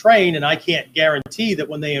students to train, and I can't guarantee that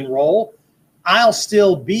when they enroll, I'll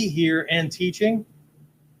still be here and teaching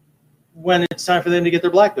when it's time for them to get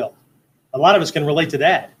their black belt. A lot of us can relate to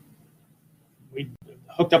that. We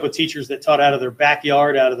hooked up with teachers that taught out of their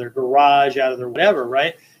backyard, out of their garage, out of their whatever,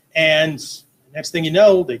 right? And next thing you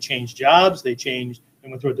know, they changed jobs, they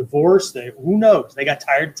went through a divorce, who knows? They got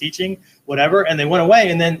tired of teaching, whatever, and they went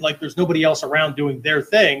away, and then there's nobody else around doing their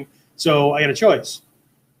thing, so I got a choice.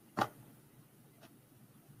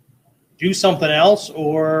 Do something else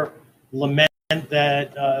or lament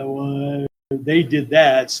that they did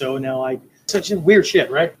that, so now such a weird shit,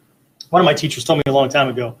 right? One of my teachers told me a long time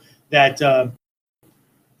ago that the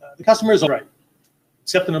customer is all right,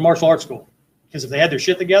 except in a martial arts school. Because if they had their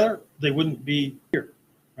shit together, they wouldn't be here,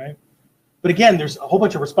 right? But again, there's a whole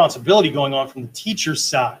bunch of responsibility going on from the teacher's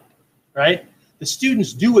side, right? The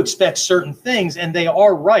students do expect certain things, and they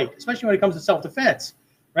are right, especially when it comes to self-defense,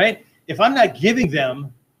 right? If I'm not giving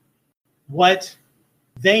them what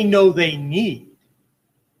they know they need,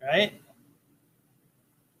 right?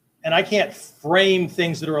 and I can't frame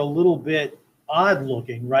things that are a little bit odd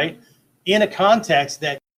looking, right, in a context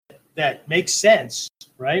that makes sense,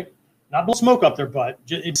 right? Not blow smoke up their butt,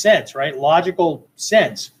 it makes sense, right? Logical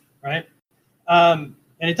sense, right? And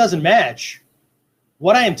it doesn't match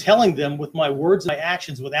what I am telling them with my words and my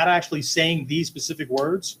actions without actually saying these specific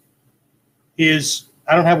words is,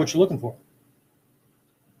 I don't have what you're looking for.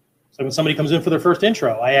 So when somebody comes in for their first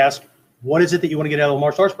intro, I ask, what is it that you want to get out of the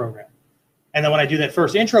martial arts program? And then when I do that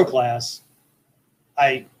first intro class,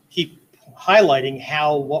 I keep highlighting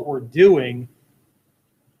how what we're doing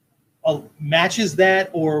matches that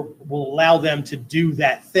or will allow them to do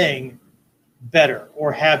that thing better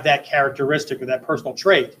or have that characteristic or that personal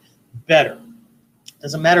trait better.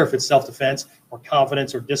 Doesn't matter if it's self-defense or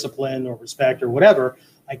confidence or discipline or respect or whatever.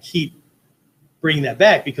 I keep bringing that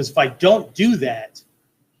back because if I don't do that,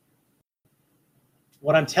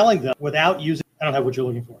 what I'm telling them without using, I don't have what you're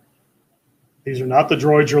looking for. These are not the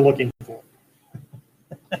droids you're looking for.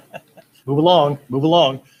 Move along,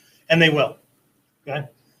 and they will. Okay.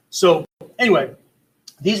 So anyway,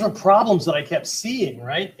 these were problems that I kept seeing,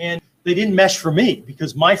 right? And they didn't mesh for me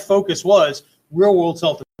because my focus was real world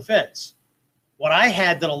self-defense. What I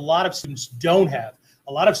had that a lot of students don't have,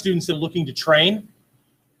 a lot of students that are looking to train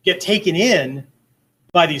get taken in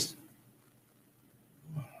by these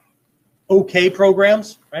okay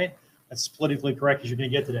programs, right? That's politically correct as you're going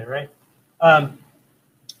to get today, right?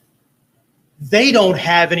 They don't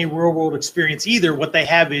have any real world experience either. What they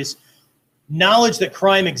have is knowledge that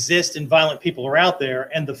crime exists and violent people are out there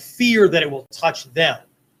and the fear that it will touch them.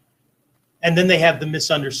 And then they have the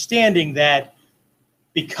misunderstanding that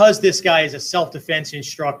because this guy is a self-defense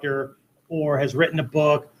instructor or has written a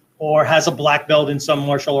book or has a black belt in some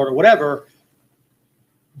martial art or whatever,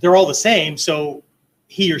 they're all the same. So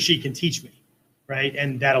he or she can teach me, right?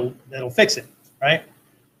 And that'll fix it, right?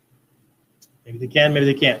 Maybe they can, maybe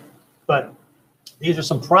they can't. But these are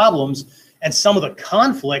some problems and some of the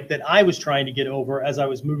conflict that I was trying to get over as I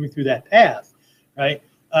was moving through that path, right?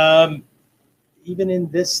 Even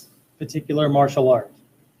in this particular martial art,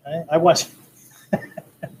 right? I watched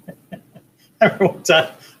I remember one time,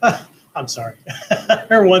 I'm sorry. I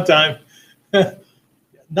remember one time,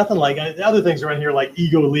 nothing like the other things around here like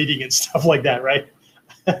ego leading and stuff like that, right?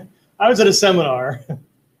 I was at a seminar,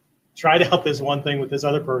 tried to help this one thing with this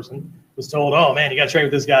other person, was told, oh man, you got to train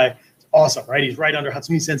with this guy. It's awesome, right? He's right under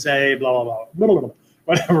Hatsumi Sensei, blah, blah, blah,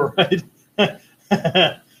 whatever, right?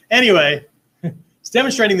 Anyway, he's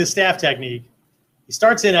demonstrating the staff technique. He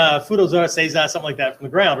starts in Fudo Zora Seiza, something like that from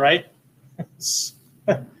the ground, right?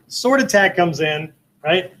 Sword attack comes in,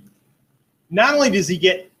 right? Not only does he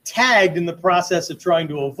get tagged in the process of trying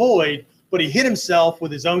to avoid, but he hit himself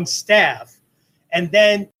with his own staff and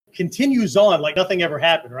then continues on like nothing ever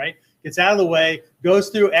happened, right? Gets out of the way, goes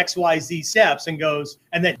through XYZ steps and goes,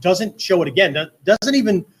 and then doesn't show it again. Doesn't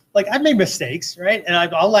even, like, I've made mistakes, right? And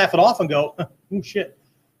I'll laugh it off and go, oh shit,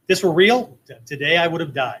 this were real? Today I would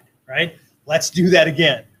have died, right? Let's do that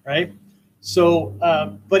again, right? So,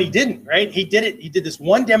 but he didn't, right? He did it. He did this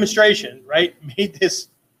one demonstration, right? Made this,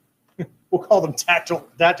 we'll call them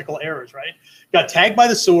tactical errors, right? Got tagged by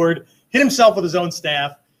the sword, hit himself with his own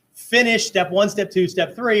staff, finished step 1, step 2,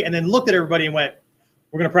 step 3, and then looked at everybody and went,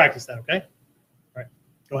 we're going to practice that, okay? All right,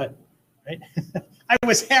 go ahead, right? I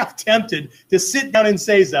was half tempted to sit down in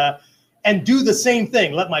Seiza and do the same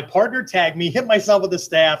thing. Let my partner tag me, hit myself with the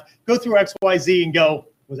staff, go through XYZ and go,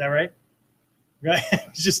 was that right? Right?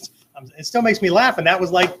 Just, it still makes me laugh, and that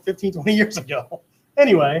was like 15, 20 years ago.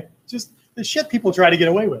 Anyway, just the shit people try to get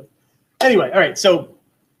away with. Anyway, all right, so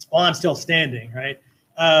while I'm still standing, right,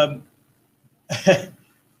 let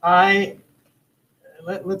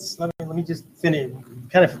me just finish,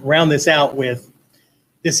 kind of round this out with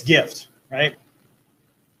this gift, right?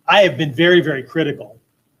 I have been very, very critical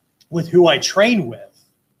with who I train with,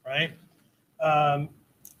 right?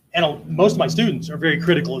 And most of my students are very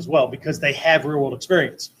critical as well because they have real world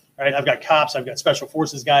experience, right? I've got cops, I've got special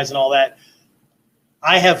forces guys and all that.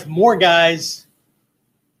 I have more guys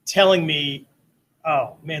telling me,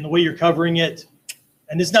 oh man, the way you're covering it,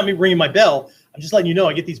 and this is not me ringing my bell, I'm just letting you know,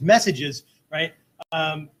 I get these messages, right?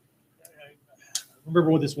 I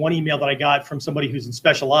remember with this one email that I got from somebody who's in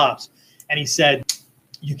special ops, and he said,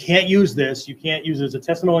 you can't use this, you can't use it as a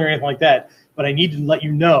testimonial or anything like that, but I need to let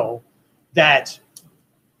you know that,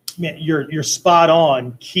 man, you're spot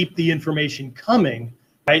on, keep the information coming,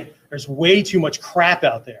 right? There's way too much crap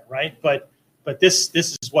out there, right? But this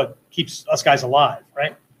is what keeps us guys alive,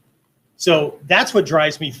 right? So that's what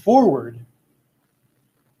drives me forward.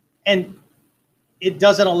 And it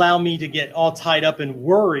doesn't allow me to get all tied up and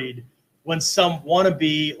worried when some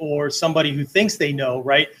wannabe or somebody who thinks they know,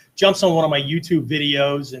 right, jumps on one of my YouTube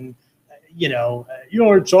videos and, you know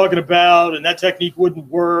what I'm talking about, and that technique wouldn't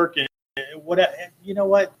work, and what, you know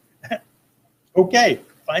what? Okay,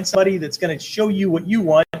 find somebody that's going to show you what you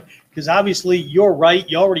want, because obviously you're right.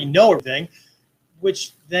 You already know everything,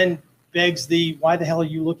 which then begs the, why the hell are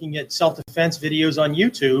you looking at self-defense videos on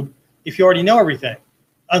YouTube if you already know everything?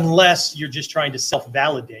 Unless you're just trying to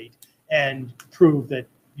self-validate and prove that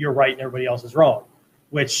you're right and everybody else is wrong,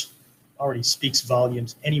 which already speaks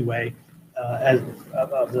volumes anyway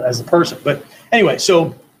as a person. But anyway,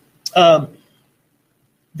 so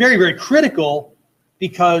very, very critical,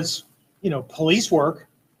 because, police work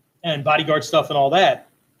and bodyguard stuff and all that,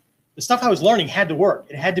 the stuff I was learning had to work.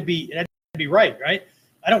 It had to be right, right?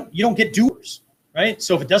 You don't get doers, right?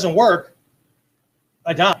 So if it doesn't work,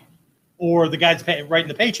 I die. Or the guy that's writing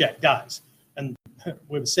the paycheck dies. And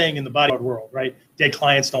we have a saying in the bodyguard world, right? Dead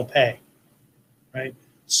clients don't pay, right?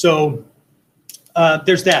 So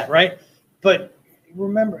there's that, right? But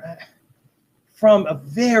remember, from a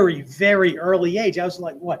very, very early age, I was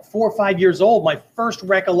like, 4 or 5 years old, my first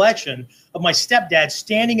recollection of my stepdad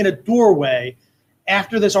standing in a doorway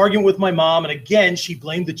after this argument with my mom. And again, she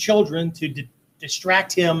blamed the children to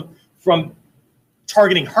distract him from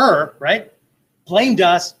targeting her, right? Blamed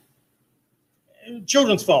us.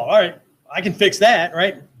 Children's fault. All right, I can fix that,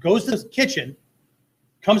 right? Goes to the kitchen,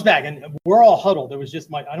 comes back, and we're all huddled. There was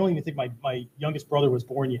just I don't even think my youngest brother was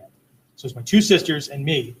born yet. So it's my 2 sisters and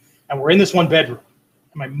me, and we're in this one bedroom.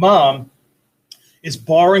 And my mom is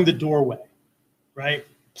barring the doorway, right?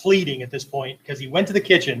 Pleading at this point, because he went to the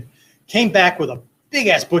kitchen, came back with a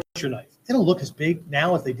big-ass butcher knife. They don't look as big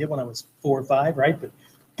now as they did when I was 4 or 5, right? But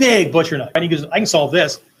big butcher knife. And he goes, I can solve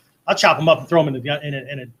this. I'll chop them up and throw them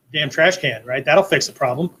in a damn trash can, right? That'll fix the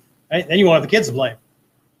problem, right? Then you won't have the kids to blame,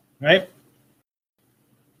 right?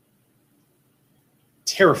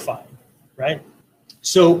 Terrifying, right?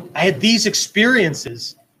 So I had these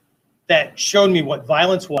experiences that showed me what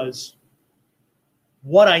violence was,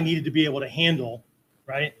 what I needed to be able to handle,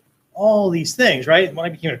 right? All these things, right? When I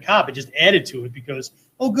became a cop, it just added to it because,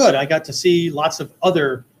 oh, good, I got to see lots of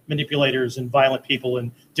other manipulators and violent people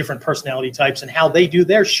and different personality types and how they do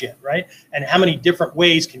their shit, right? And how many different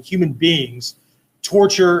ways can human beings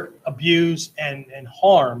torture, abuse, and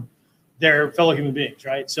harm their fellow human beings,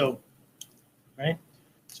 right? So, right?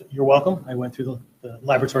 So you're welcome. I went through the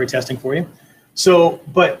laboratory testing for you. So,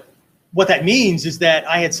 but what that means is that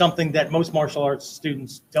I had something that most martial arts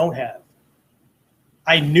students don't have.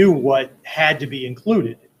 I knew what had to be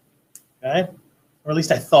included, okay? Or at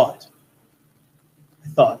least I thought.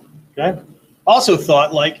 Okay? Also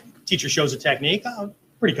thought, like, teacher shows a technique,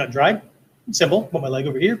 pretty cut and dry, simple. Put my leg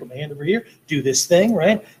over here, put my hand over here, do this thing,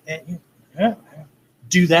 right? And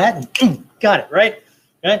do that, and got it, right?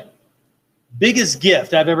 Okay? Biggest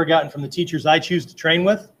gift I've ever gotten from the teachers I choose to train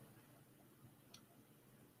with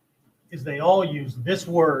is they all use this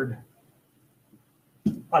word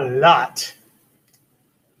a lot.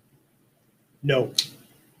 No.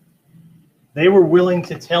 They were willing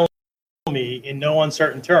to tell me in no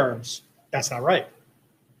uncertain terms, that's not right.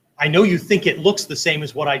 I know you think it looks the same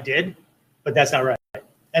as what I did, but that's not right.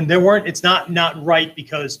 And it's not right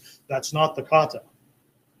because that's not the kata.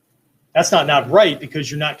 That's not right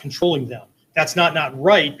because you're not controlling them. That's not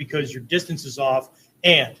right because your distance is off.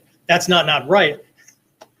 And that's not right.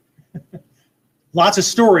 Lots of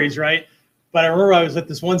stories, right? But I remember I was at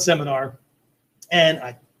this one seminar and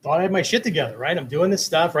I thought I had my shit together, right? I'm doing this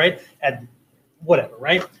stuff, right? And whatever,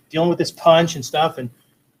 right? Dealing with this punch and stuff. And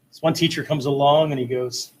this one teacher comes along and he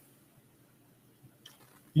goes,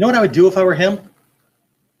 you know what I would do if I were him?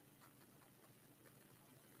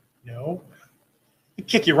 No. I'd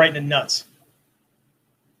kick you right in the nuts.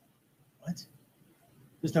 What?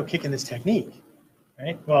 There's no kick in this technique,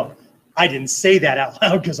 right? Well, I didn't say that out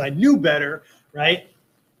loud because I knew better, right?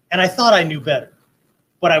 And I thought I knew better.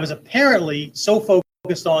 But I was apparently so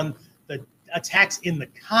focused on the attacks in the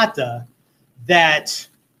kata that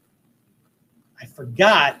I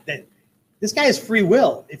forgot that this guy has free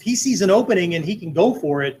will. If he sees an opening and he can go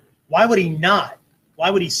for it, why would he not? Why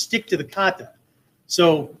would he stick to the kata?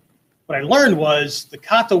 So what I learned was the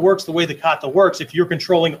kata works the way the kata works if you're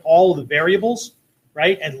controlling all of the variables,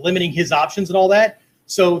 right, and limiting his options and all that,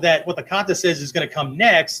 so that what the kata says is going to come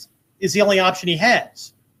next is the only option he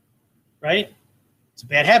has, right? It's a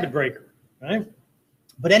bad habit breaker, right?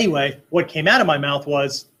 But anyway, what came out of my mouth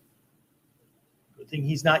was, good thing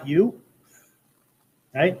he's not you,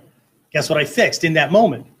 right? Guess what I fixed in that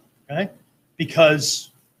moment, okay? Because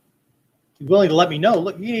he's willing to let me know,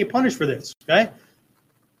 look, you get punished for this, okay?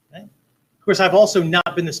 Of course, I've also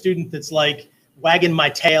not been the student that's like wagging my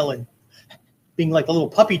tail and being like a little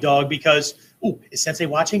puppy dog because, oh, is Sensei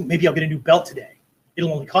watching? Maybe I'll get a new belt today.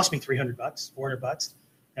 It'll only cost me $300, $400.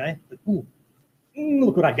 Okay, but ooh,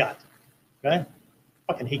 look what I got. Okay,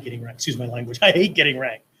 fucking hate getting ranked. Excuse my language. I hate getting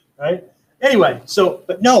ranked. Right. Anyway, so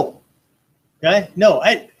but no. Okay, no,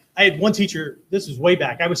 I had one teacher. This was way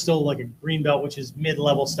back. I was still like a green belt, which is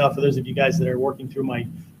mid-level stuff. For those of you guys that are working through my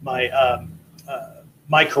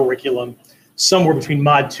curriculum, somewhere between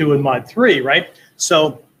Mod 2 and Mod 3, right?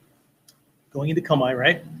 So going into Kamae,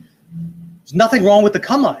 right? There's nothing wrong with the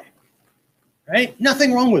Kamae, right?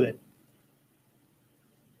 Nothing wrong with it.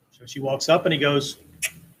 So she walks up and he goes,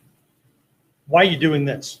 "Why are you doing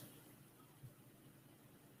this?"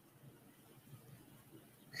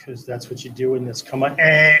 Because that's what you do in this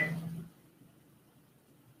Kamae.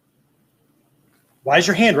 Why is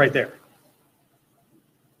your hand right there?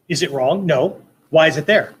 Is it wrong? No. Why is it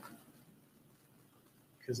there?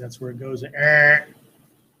 Because that's where it goes.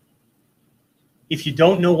 If you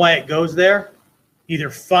don't know why it goes there, either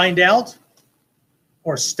find out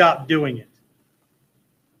or stop doing it.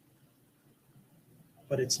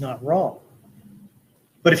 But it's not wrong.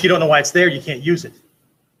 But if you don't know why it's there, you can't use it.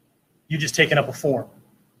 You're just taking up a form.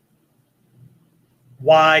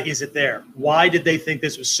 Why is it there? Why did they think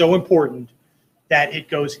this was so important that it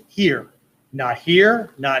goes here? Not here,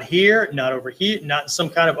 not here, not over here, not in some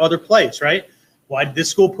kind of other place, right? Why did this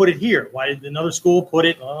school put it here? Why did another school put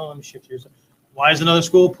it? Oh, let me shift here. Why does another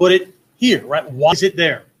school put it here, right? Why is it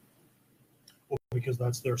there? Well, because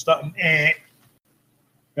that's their stuff.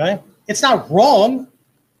 Right? It's not wrong,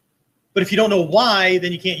 but if you don't know why,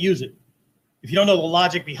 then you can't use it. If you don't know the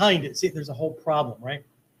logic behind it, see, there's a whole problem, right?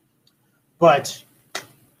 But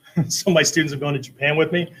some of my students have gone to Japan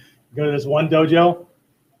with me. Go to this one dojo.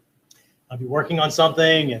 I'll be working on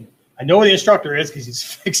something, and I know where the instructor is because he's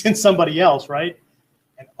fixing somebody else, right?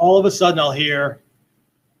 And all of a sudden I'll hear,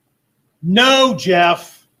 "No,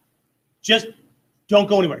 Jeff, just don't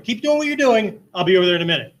go anywhere. Keep doing what you're doing. I'll be over there in a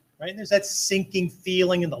minute," right? And there's that sinking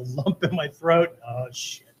feeling and the lump in my throat. Oh,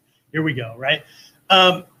 shit. Here we go, right?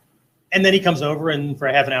 And then he comes over and for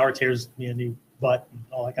a half an hour tears me a new butt and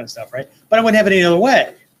all that kind of stuff, right? But I wouldn't have it any other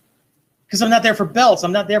way because I'm not there for belts.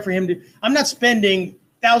 I'm not there for him to – I'm not spending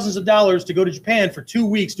thousands of dollars to go to Japan for 2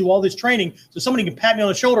 weeks, do all this training so somebody can pat me on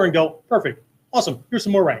the shoulder and go, "Perfect, awesome, here's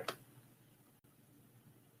some more rank."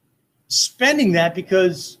 Spending that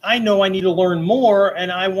because I know I need to learn more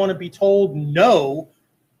and I want to be told no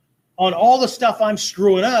on all the stuff I'm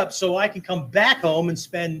screwing up so I can come back home and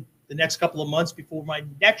spend the next couple of months before my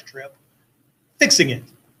next trip fixing it.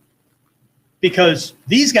 Because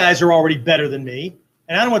these guys are already better than me,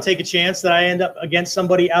 and I don't want to take a chance that I end up against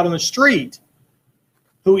somebody out on the street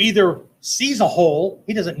who either sees a hole,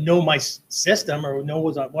 he doesn't know my system or know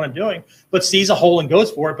what I'm doing, but sees a hole and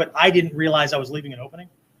goes for it, but I didn't realize I was leaving an opening.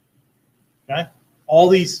 Okay? All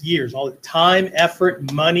these years, all the time,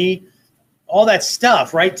 effort, money, all that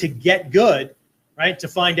stuff, right, to get good, right, to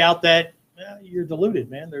find out that you're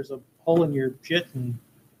deluded, man. There's a hole in your shit, and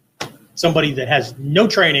somebody that has no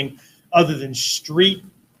training other than street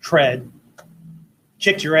cred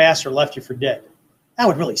kicked your ass or left you for dead. That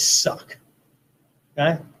would really suck.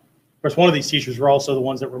 Okay? Of course, one of these teachers were also the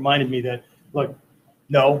ones that reminded me that, look,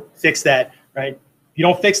 no, fix that, right? If you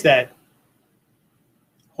don't fix that,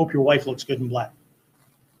 hope your wife looks good in black.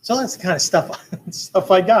 So that's the kind of stuff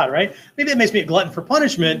I got, right? Maybe it makes me a glutton for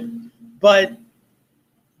punishment, but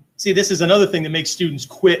see, this is another thing that makes students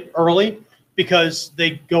quit early because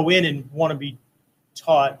they go in and want to be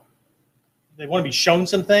taught, they want to be shown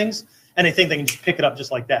some things, and they think they can just pick it up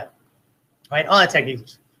just like that, right? Oh, that technique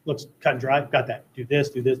looks cut and dry. Got that. Do this,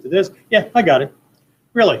 do this, do this. Yeah, I got it.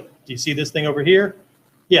 Really? Do you see this thing over here?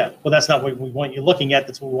 Yeah. Well, that's not what we want you looking at.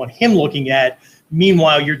 That's what we want him looking at.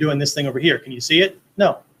 Meanwhile, you're doing this thing over here. Can you see it?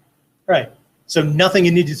 No. Right. So nothing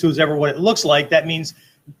in Ninjutsu is ever what it looks like. That means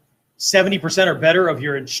 70% or better of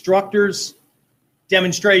your instructor's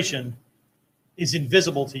demonstration is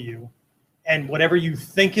invisible to you. And whatever you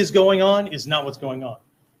think is going on is not what's going on.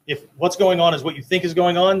 If what's going on is what you think is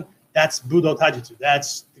going on, that's Budo Taijutsu.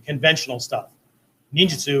 That's the conventional stuff.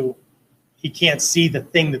 Ninjutsu, he can't see the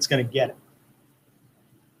thing that's going to get it.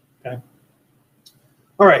 Okay.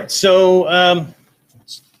 All right. So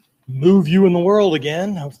let's move you in the world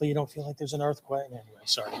again. Hopefully you don't feel like there's an earthquake. Anyway,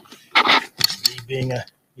 sorry.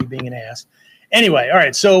 Me being an ass. Anyway, all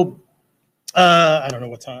right. So I don't know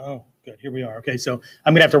what time. Oh, good. Here we are. Okay. So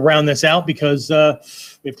I'm going to have to round this out because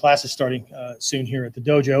we have classes starting soon here at the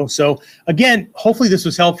dojo. So again, hopefully this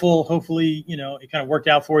was helpful. Hopefully, it kind of worked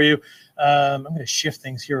out for you. I'm going to shift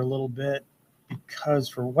things here a little bit because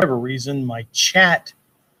for whatever reason, my chat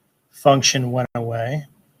function went away.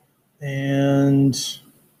 And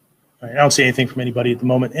Right? I don't see anything from anybody at the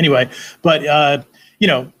moment anyway, but,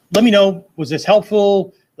 let me know, was this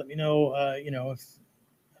helpful? Let me know,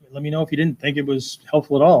 let me know if you didn't think it was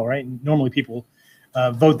helpful at all, right? And normally people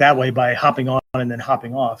vote that way by hopping on and then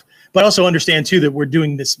hopping off. But also understand too that we're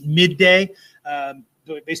doing this midday.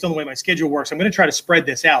 Based on the way my schedule works, I'm going to try to spread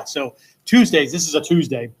this out. So Tuesdays, this is a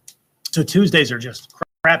Tuesday. So Tuesdays are just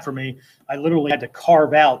crap for me. I literally had to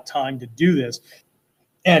carve out time to do this.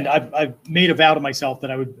 And I've made a vow to myself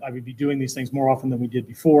that I would be doing these things more often than we did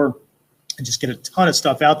before and just get a ton of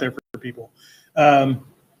stuff out there for people. But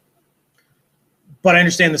I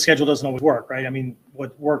understand the schedule doesn't always work, right? I mean,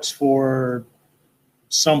 what works for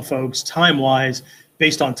some folks time-wise,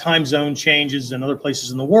 based on time zone changes in other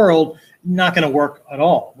places in the world, not going to work at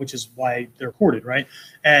all, which is why they're recorded, right?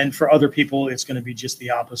 And for other people, it's going to be just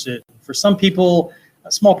the opposite. For some people,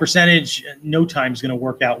 a small percentage, no time is going to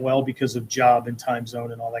work out well because of job and time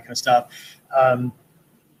zone and all that kind of stuff.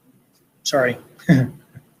 Sorry.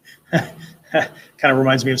 Kind of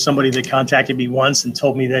reminds me of somebody that contacted me once and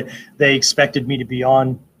told me that they expected me to be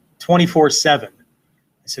on 24/7. I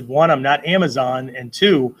said, one, I'm not Amazon, and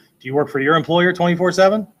two, do you work for your employer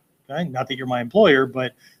 24/7? Okay, not that you're my employer,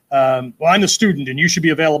 but well, I'm the student and you should be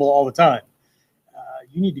available all the time.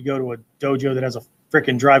 You need to go to a dojo that has a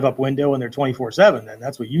freaking drive-up window and they're 24/7, then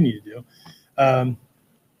that's what you need to do.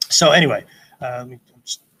 So anyway, I'm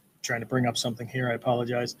just trying to bring up something here. I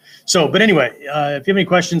apologize. So, but anyway, if you have any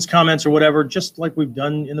questions, comments, or whatever, just like we've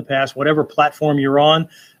done in the past, whatever platform you're on,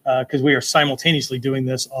 because we are simultaneously doing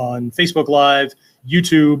this on Facebook Live,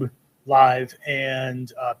 YouTube Live,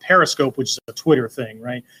 and Periscope, which is a Twitter thing,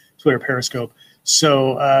 right? Twitter Periscope.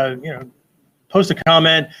 So, post a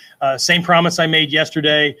comment. Same promise I made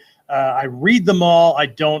yesterday. I read them all. I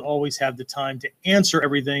don't always have the time to answer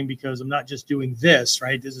everything because I'm not just doing this,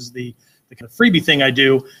 right? This is the kind of freebie thing I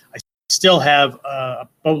do. I still have a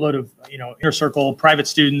boatload of, inner circle private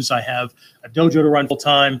students. I have a dojo to run full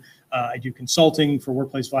time. I do consulting for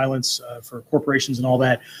workplace violence for corporations and all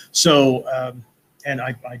that. So, and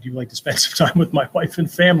I do like to spend some time with my wife and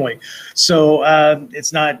family. So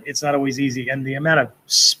it's not always easy. And the amount of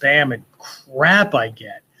spam and crap I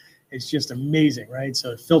get, it's just amazing, right?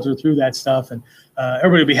 So filter through that stuff, and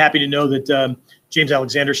everybody will be happy to know that James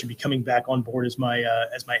Alexander should be coming back on board as my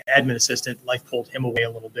admin assistant. Life pulled him away a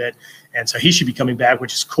little bit, and so he should be coming back,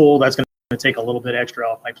 which is cool. That's going to take a little bit extra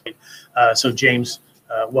off my plate. So James,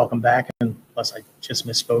 welcome back, unless I just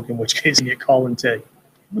misspoke, in which case you get called and say,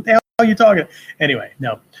 "What the hell are you talking?" Anyway,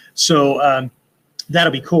 no. So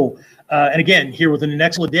that'll be cool. And again, here within the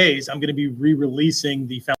next couple of days, I'm going to be re-releasing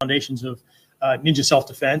the Foundations of Ninja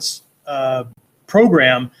Self-Defense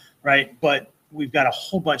program, right? But we've got a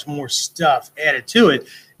whole bunch more stuff added to it,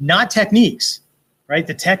 not techniques, right?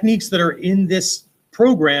 The techniques that are in this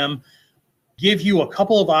program give you a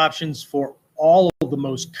couple of options for all of the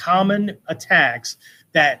most common attacks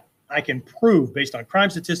that I can prove based on crime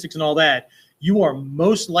statistics and all that you are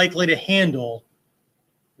most likely to handle,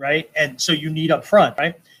 right? And so you need up front,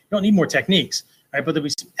 right? You don't need more techniques, right? But there'll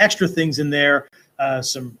be some extra things in there.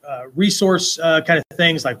 Some resource kind of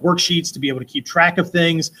things like worksheets to be able to keep track of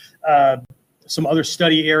things, some other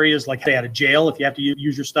study areas like how out of jail if you have to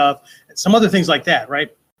use your stuff, some other things like that,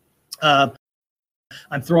 right?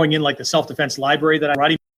 I'm throwing in like the self-defense library that I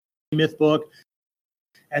write, myth book,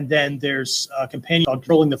 and then there's a companion called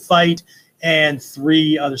Controlling the Fight and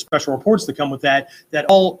 3 other special reports that come with that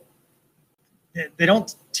all, they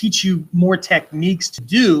don't teach you more techniques to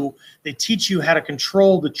do. They teach you how to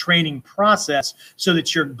control the training process so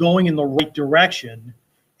that you're going in the right direction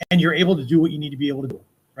and you're able to do what you need to be able to do,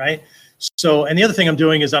 right? So, and the other thing I'm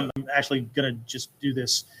doing is I'm actually going to just do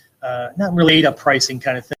this, not really data pricing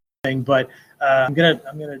kind of thing, but I'm gonna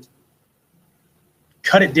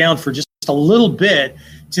cut it down for just a little bit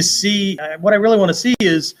to see what I really want to see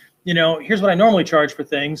is, here's what I normally charge for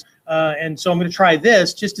things. And so I'm going to try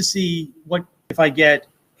this just to see if I get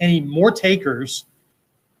any more takers,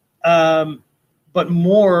 but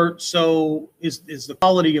more so is the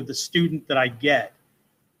quality of the student that I get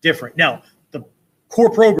different. Now, the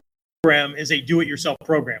core program is a do-it-yourself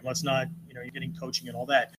program. Let's not, you're getting coaching and all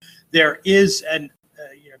that. There is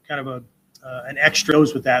kind of an extra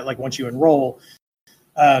goes with that. Like once you enroll,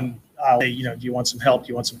 I'll say, do you want some help? Do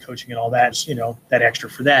you want some coaching and all that? That extra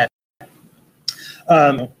for that.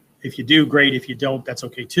 If you do, great. If you don't, that's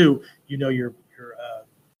okay too.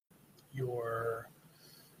 Your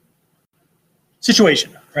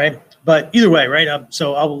situation, right? But either way, right?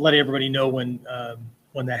 So I'll let everybody know when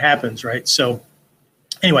that happens, right? So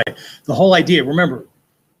anyway, the whole idea. Remember,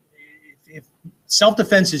 if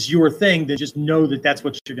self-defense is your thing, then just know that that's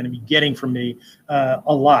what you're going to be getting from me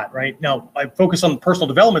a lot, right? Now, I focus on the personal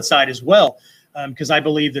development side as well, because I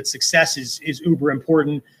believe that success is uber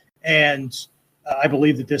important, and I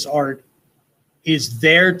believe that this art is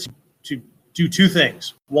there to do two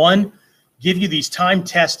things. One, give you these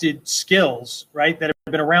time-tested skills, right, that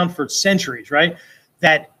have been around for centuries, right,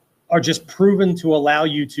 that are just proven to allow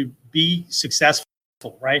you to be successful,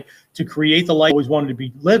 right, to create the life you always wanted to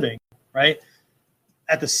be living, right?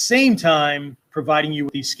 At the same time, providing you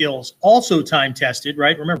with these skills, also time-tested,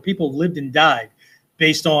 right? Remember, people lived and died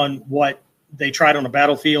based on what they tried on a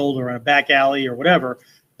battlefield or in a back alley or whatever,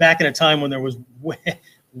 back in a time when there was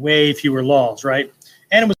way fewer laws, right?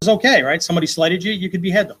 And it was okay, right? Somebody slighted you, you could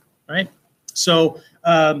behead them, right? So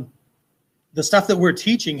the stuff that we're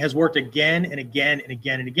teaching has worked again and again and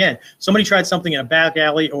again and again. Somebody tried something in a back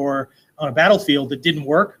alley or on a battlefield that didn't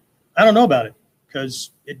work. I don't know about it because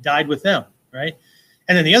it died with them, right?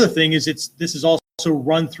 And then the other thing is this is also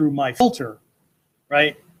run through my filter,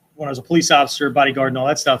 right? When I was a police officer, bodyguard, and all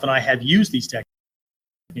that stuff, and I have used these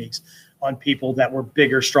techniques on people that were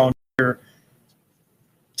bigger, stronger,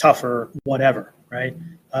 tougher, whatever, right?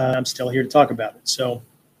 I'm still here to talk about it. So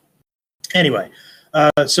anyway,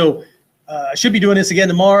 I should be doing this again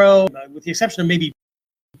tomorrow, with the exception of maybe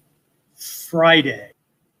Friday.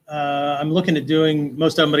 I'm looking at doing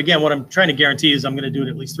most of them, but again, what I'm trying to guarantee is I'm going to do it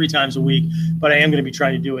at least 3 times a week, but I am going to be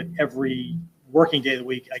trying to do it every working day of the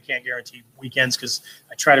week. I can't guarantee weekends because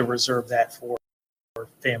I try to reserve that for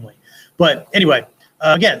family. But anyway,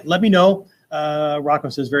 again, let me know. Rocco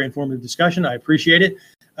says very informative discussion. I appreciate it.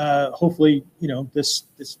 Hopefully, this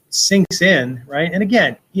sinks in, right? And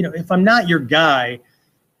again, if I'm not your guy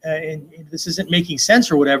and this isn't making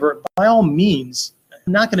sense or whatever, by all means,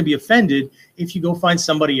 I'm not going to be offended if you go find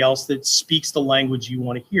somebody else that speaks the language you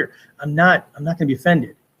want to hear. I'm not going to be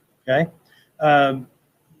offended. Okay.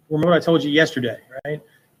 Remember what I told you yesterday, right?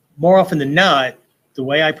 More often than not, the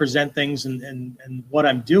way I present things and what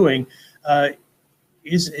I'm doing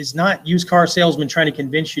is not used car salesman trying to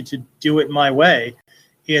convince you to do it my way.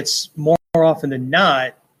 It's more often than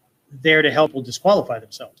not there to help people disqualify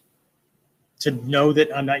themselves, to know that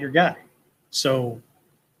I'm not your guy. So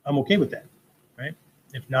I'm okay with that, right?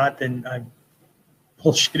 If not, then I'm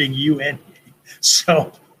bullshitting you and me.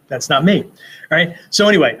 So that's not me. All right. So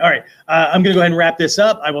anyway, all right. I'm going to go ahead and wrap this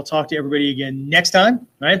up. I will talk to everybody again next time.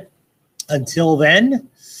 All right. Until then,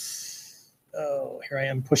 here I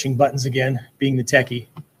am pushing buttons again, being the techie.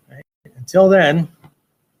 All right? Until then.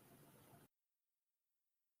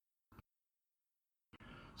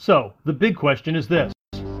 So the big question is this: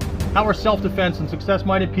 how are self-defense and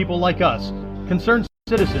success-minded people like us, concerned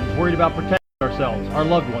citizens worried about protecting ourselves, our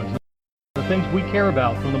loved ones, the things we care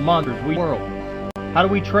about from the monsters we world? How do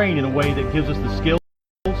we train in a way that gives us the skills,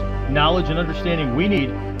 knowledge, and understanding we need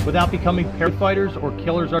without becoming parasite fighters or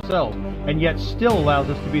killers ourselves, and yet still allows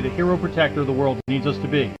us to be the hero protector the world needs us to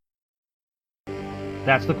be?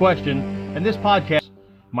 That's the question. And this podcast,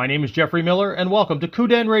 my name is Jeffrey Miller, and welcome to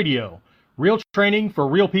Kuden Radio, real training for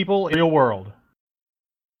real people in the real world.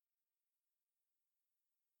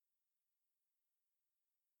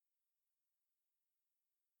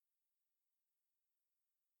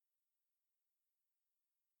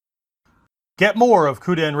 Get more of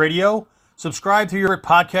Kuden Radio. Subscribe to your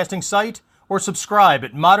podcasting site or subscribe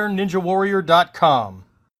at modernninjawarrior.com.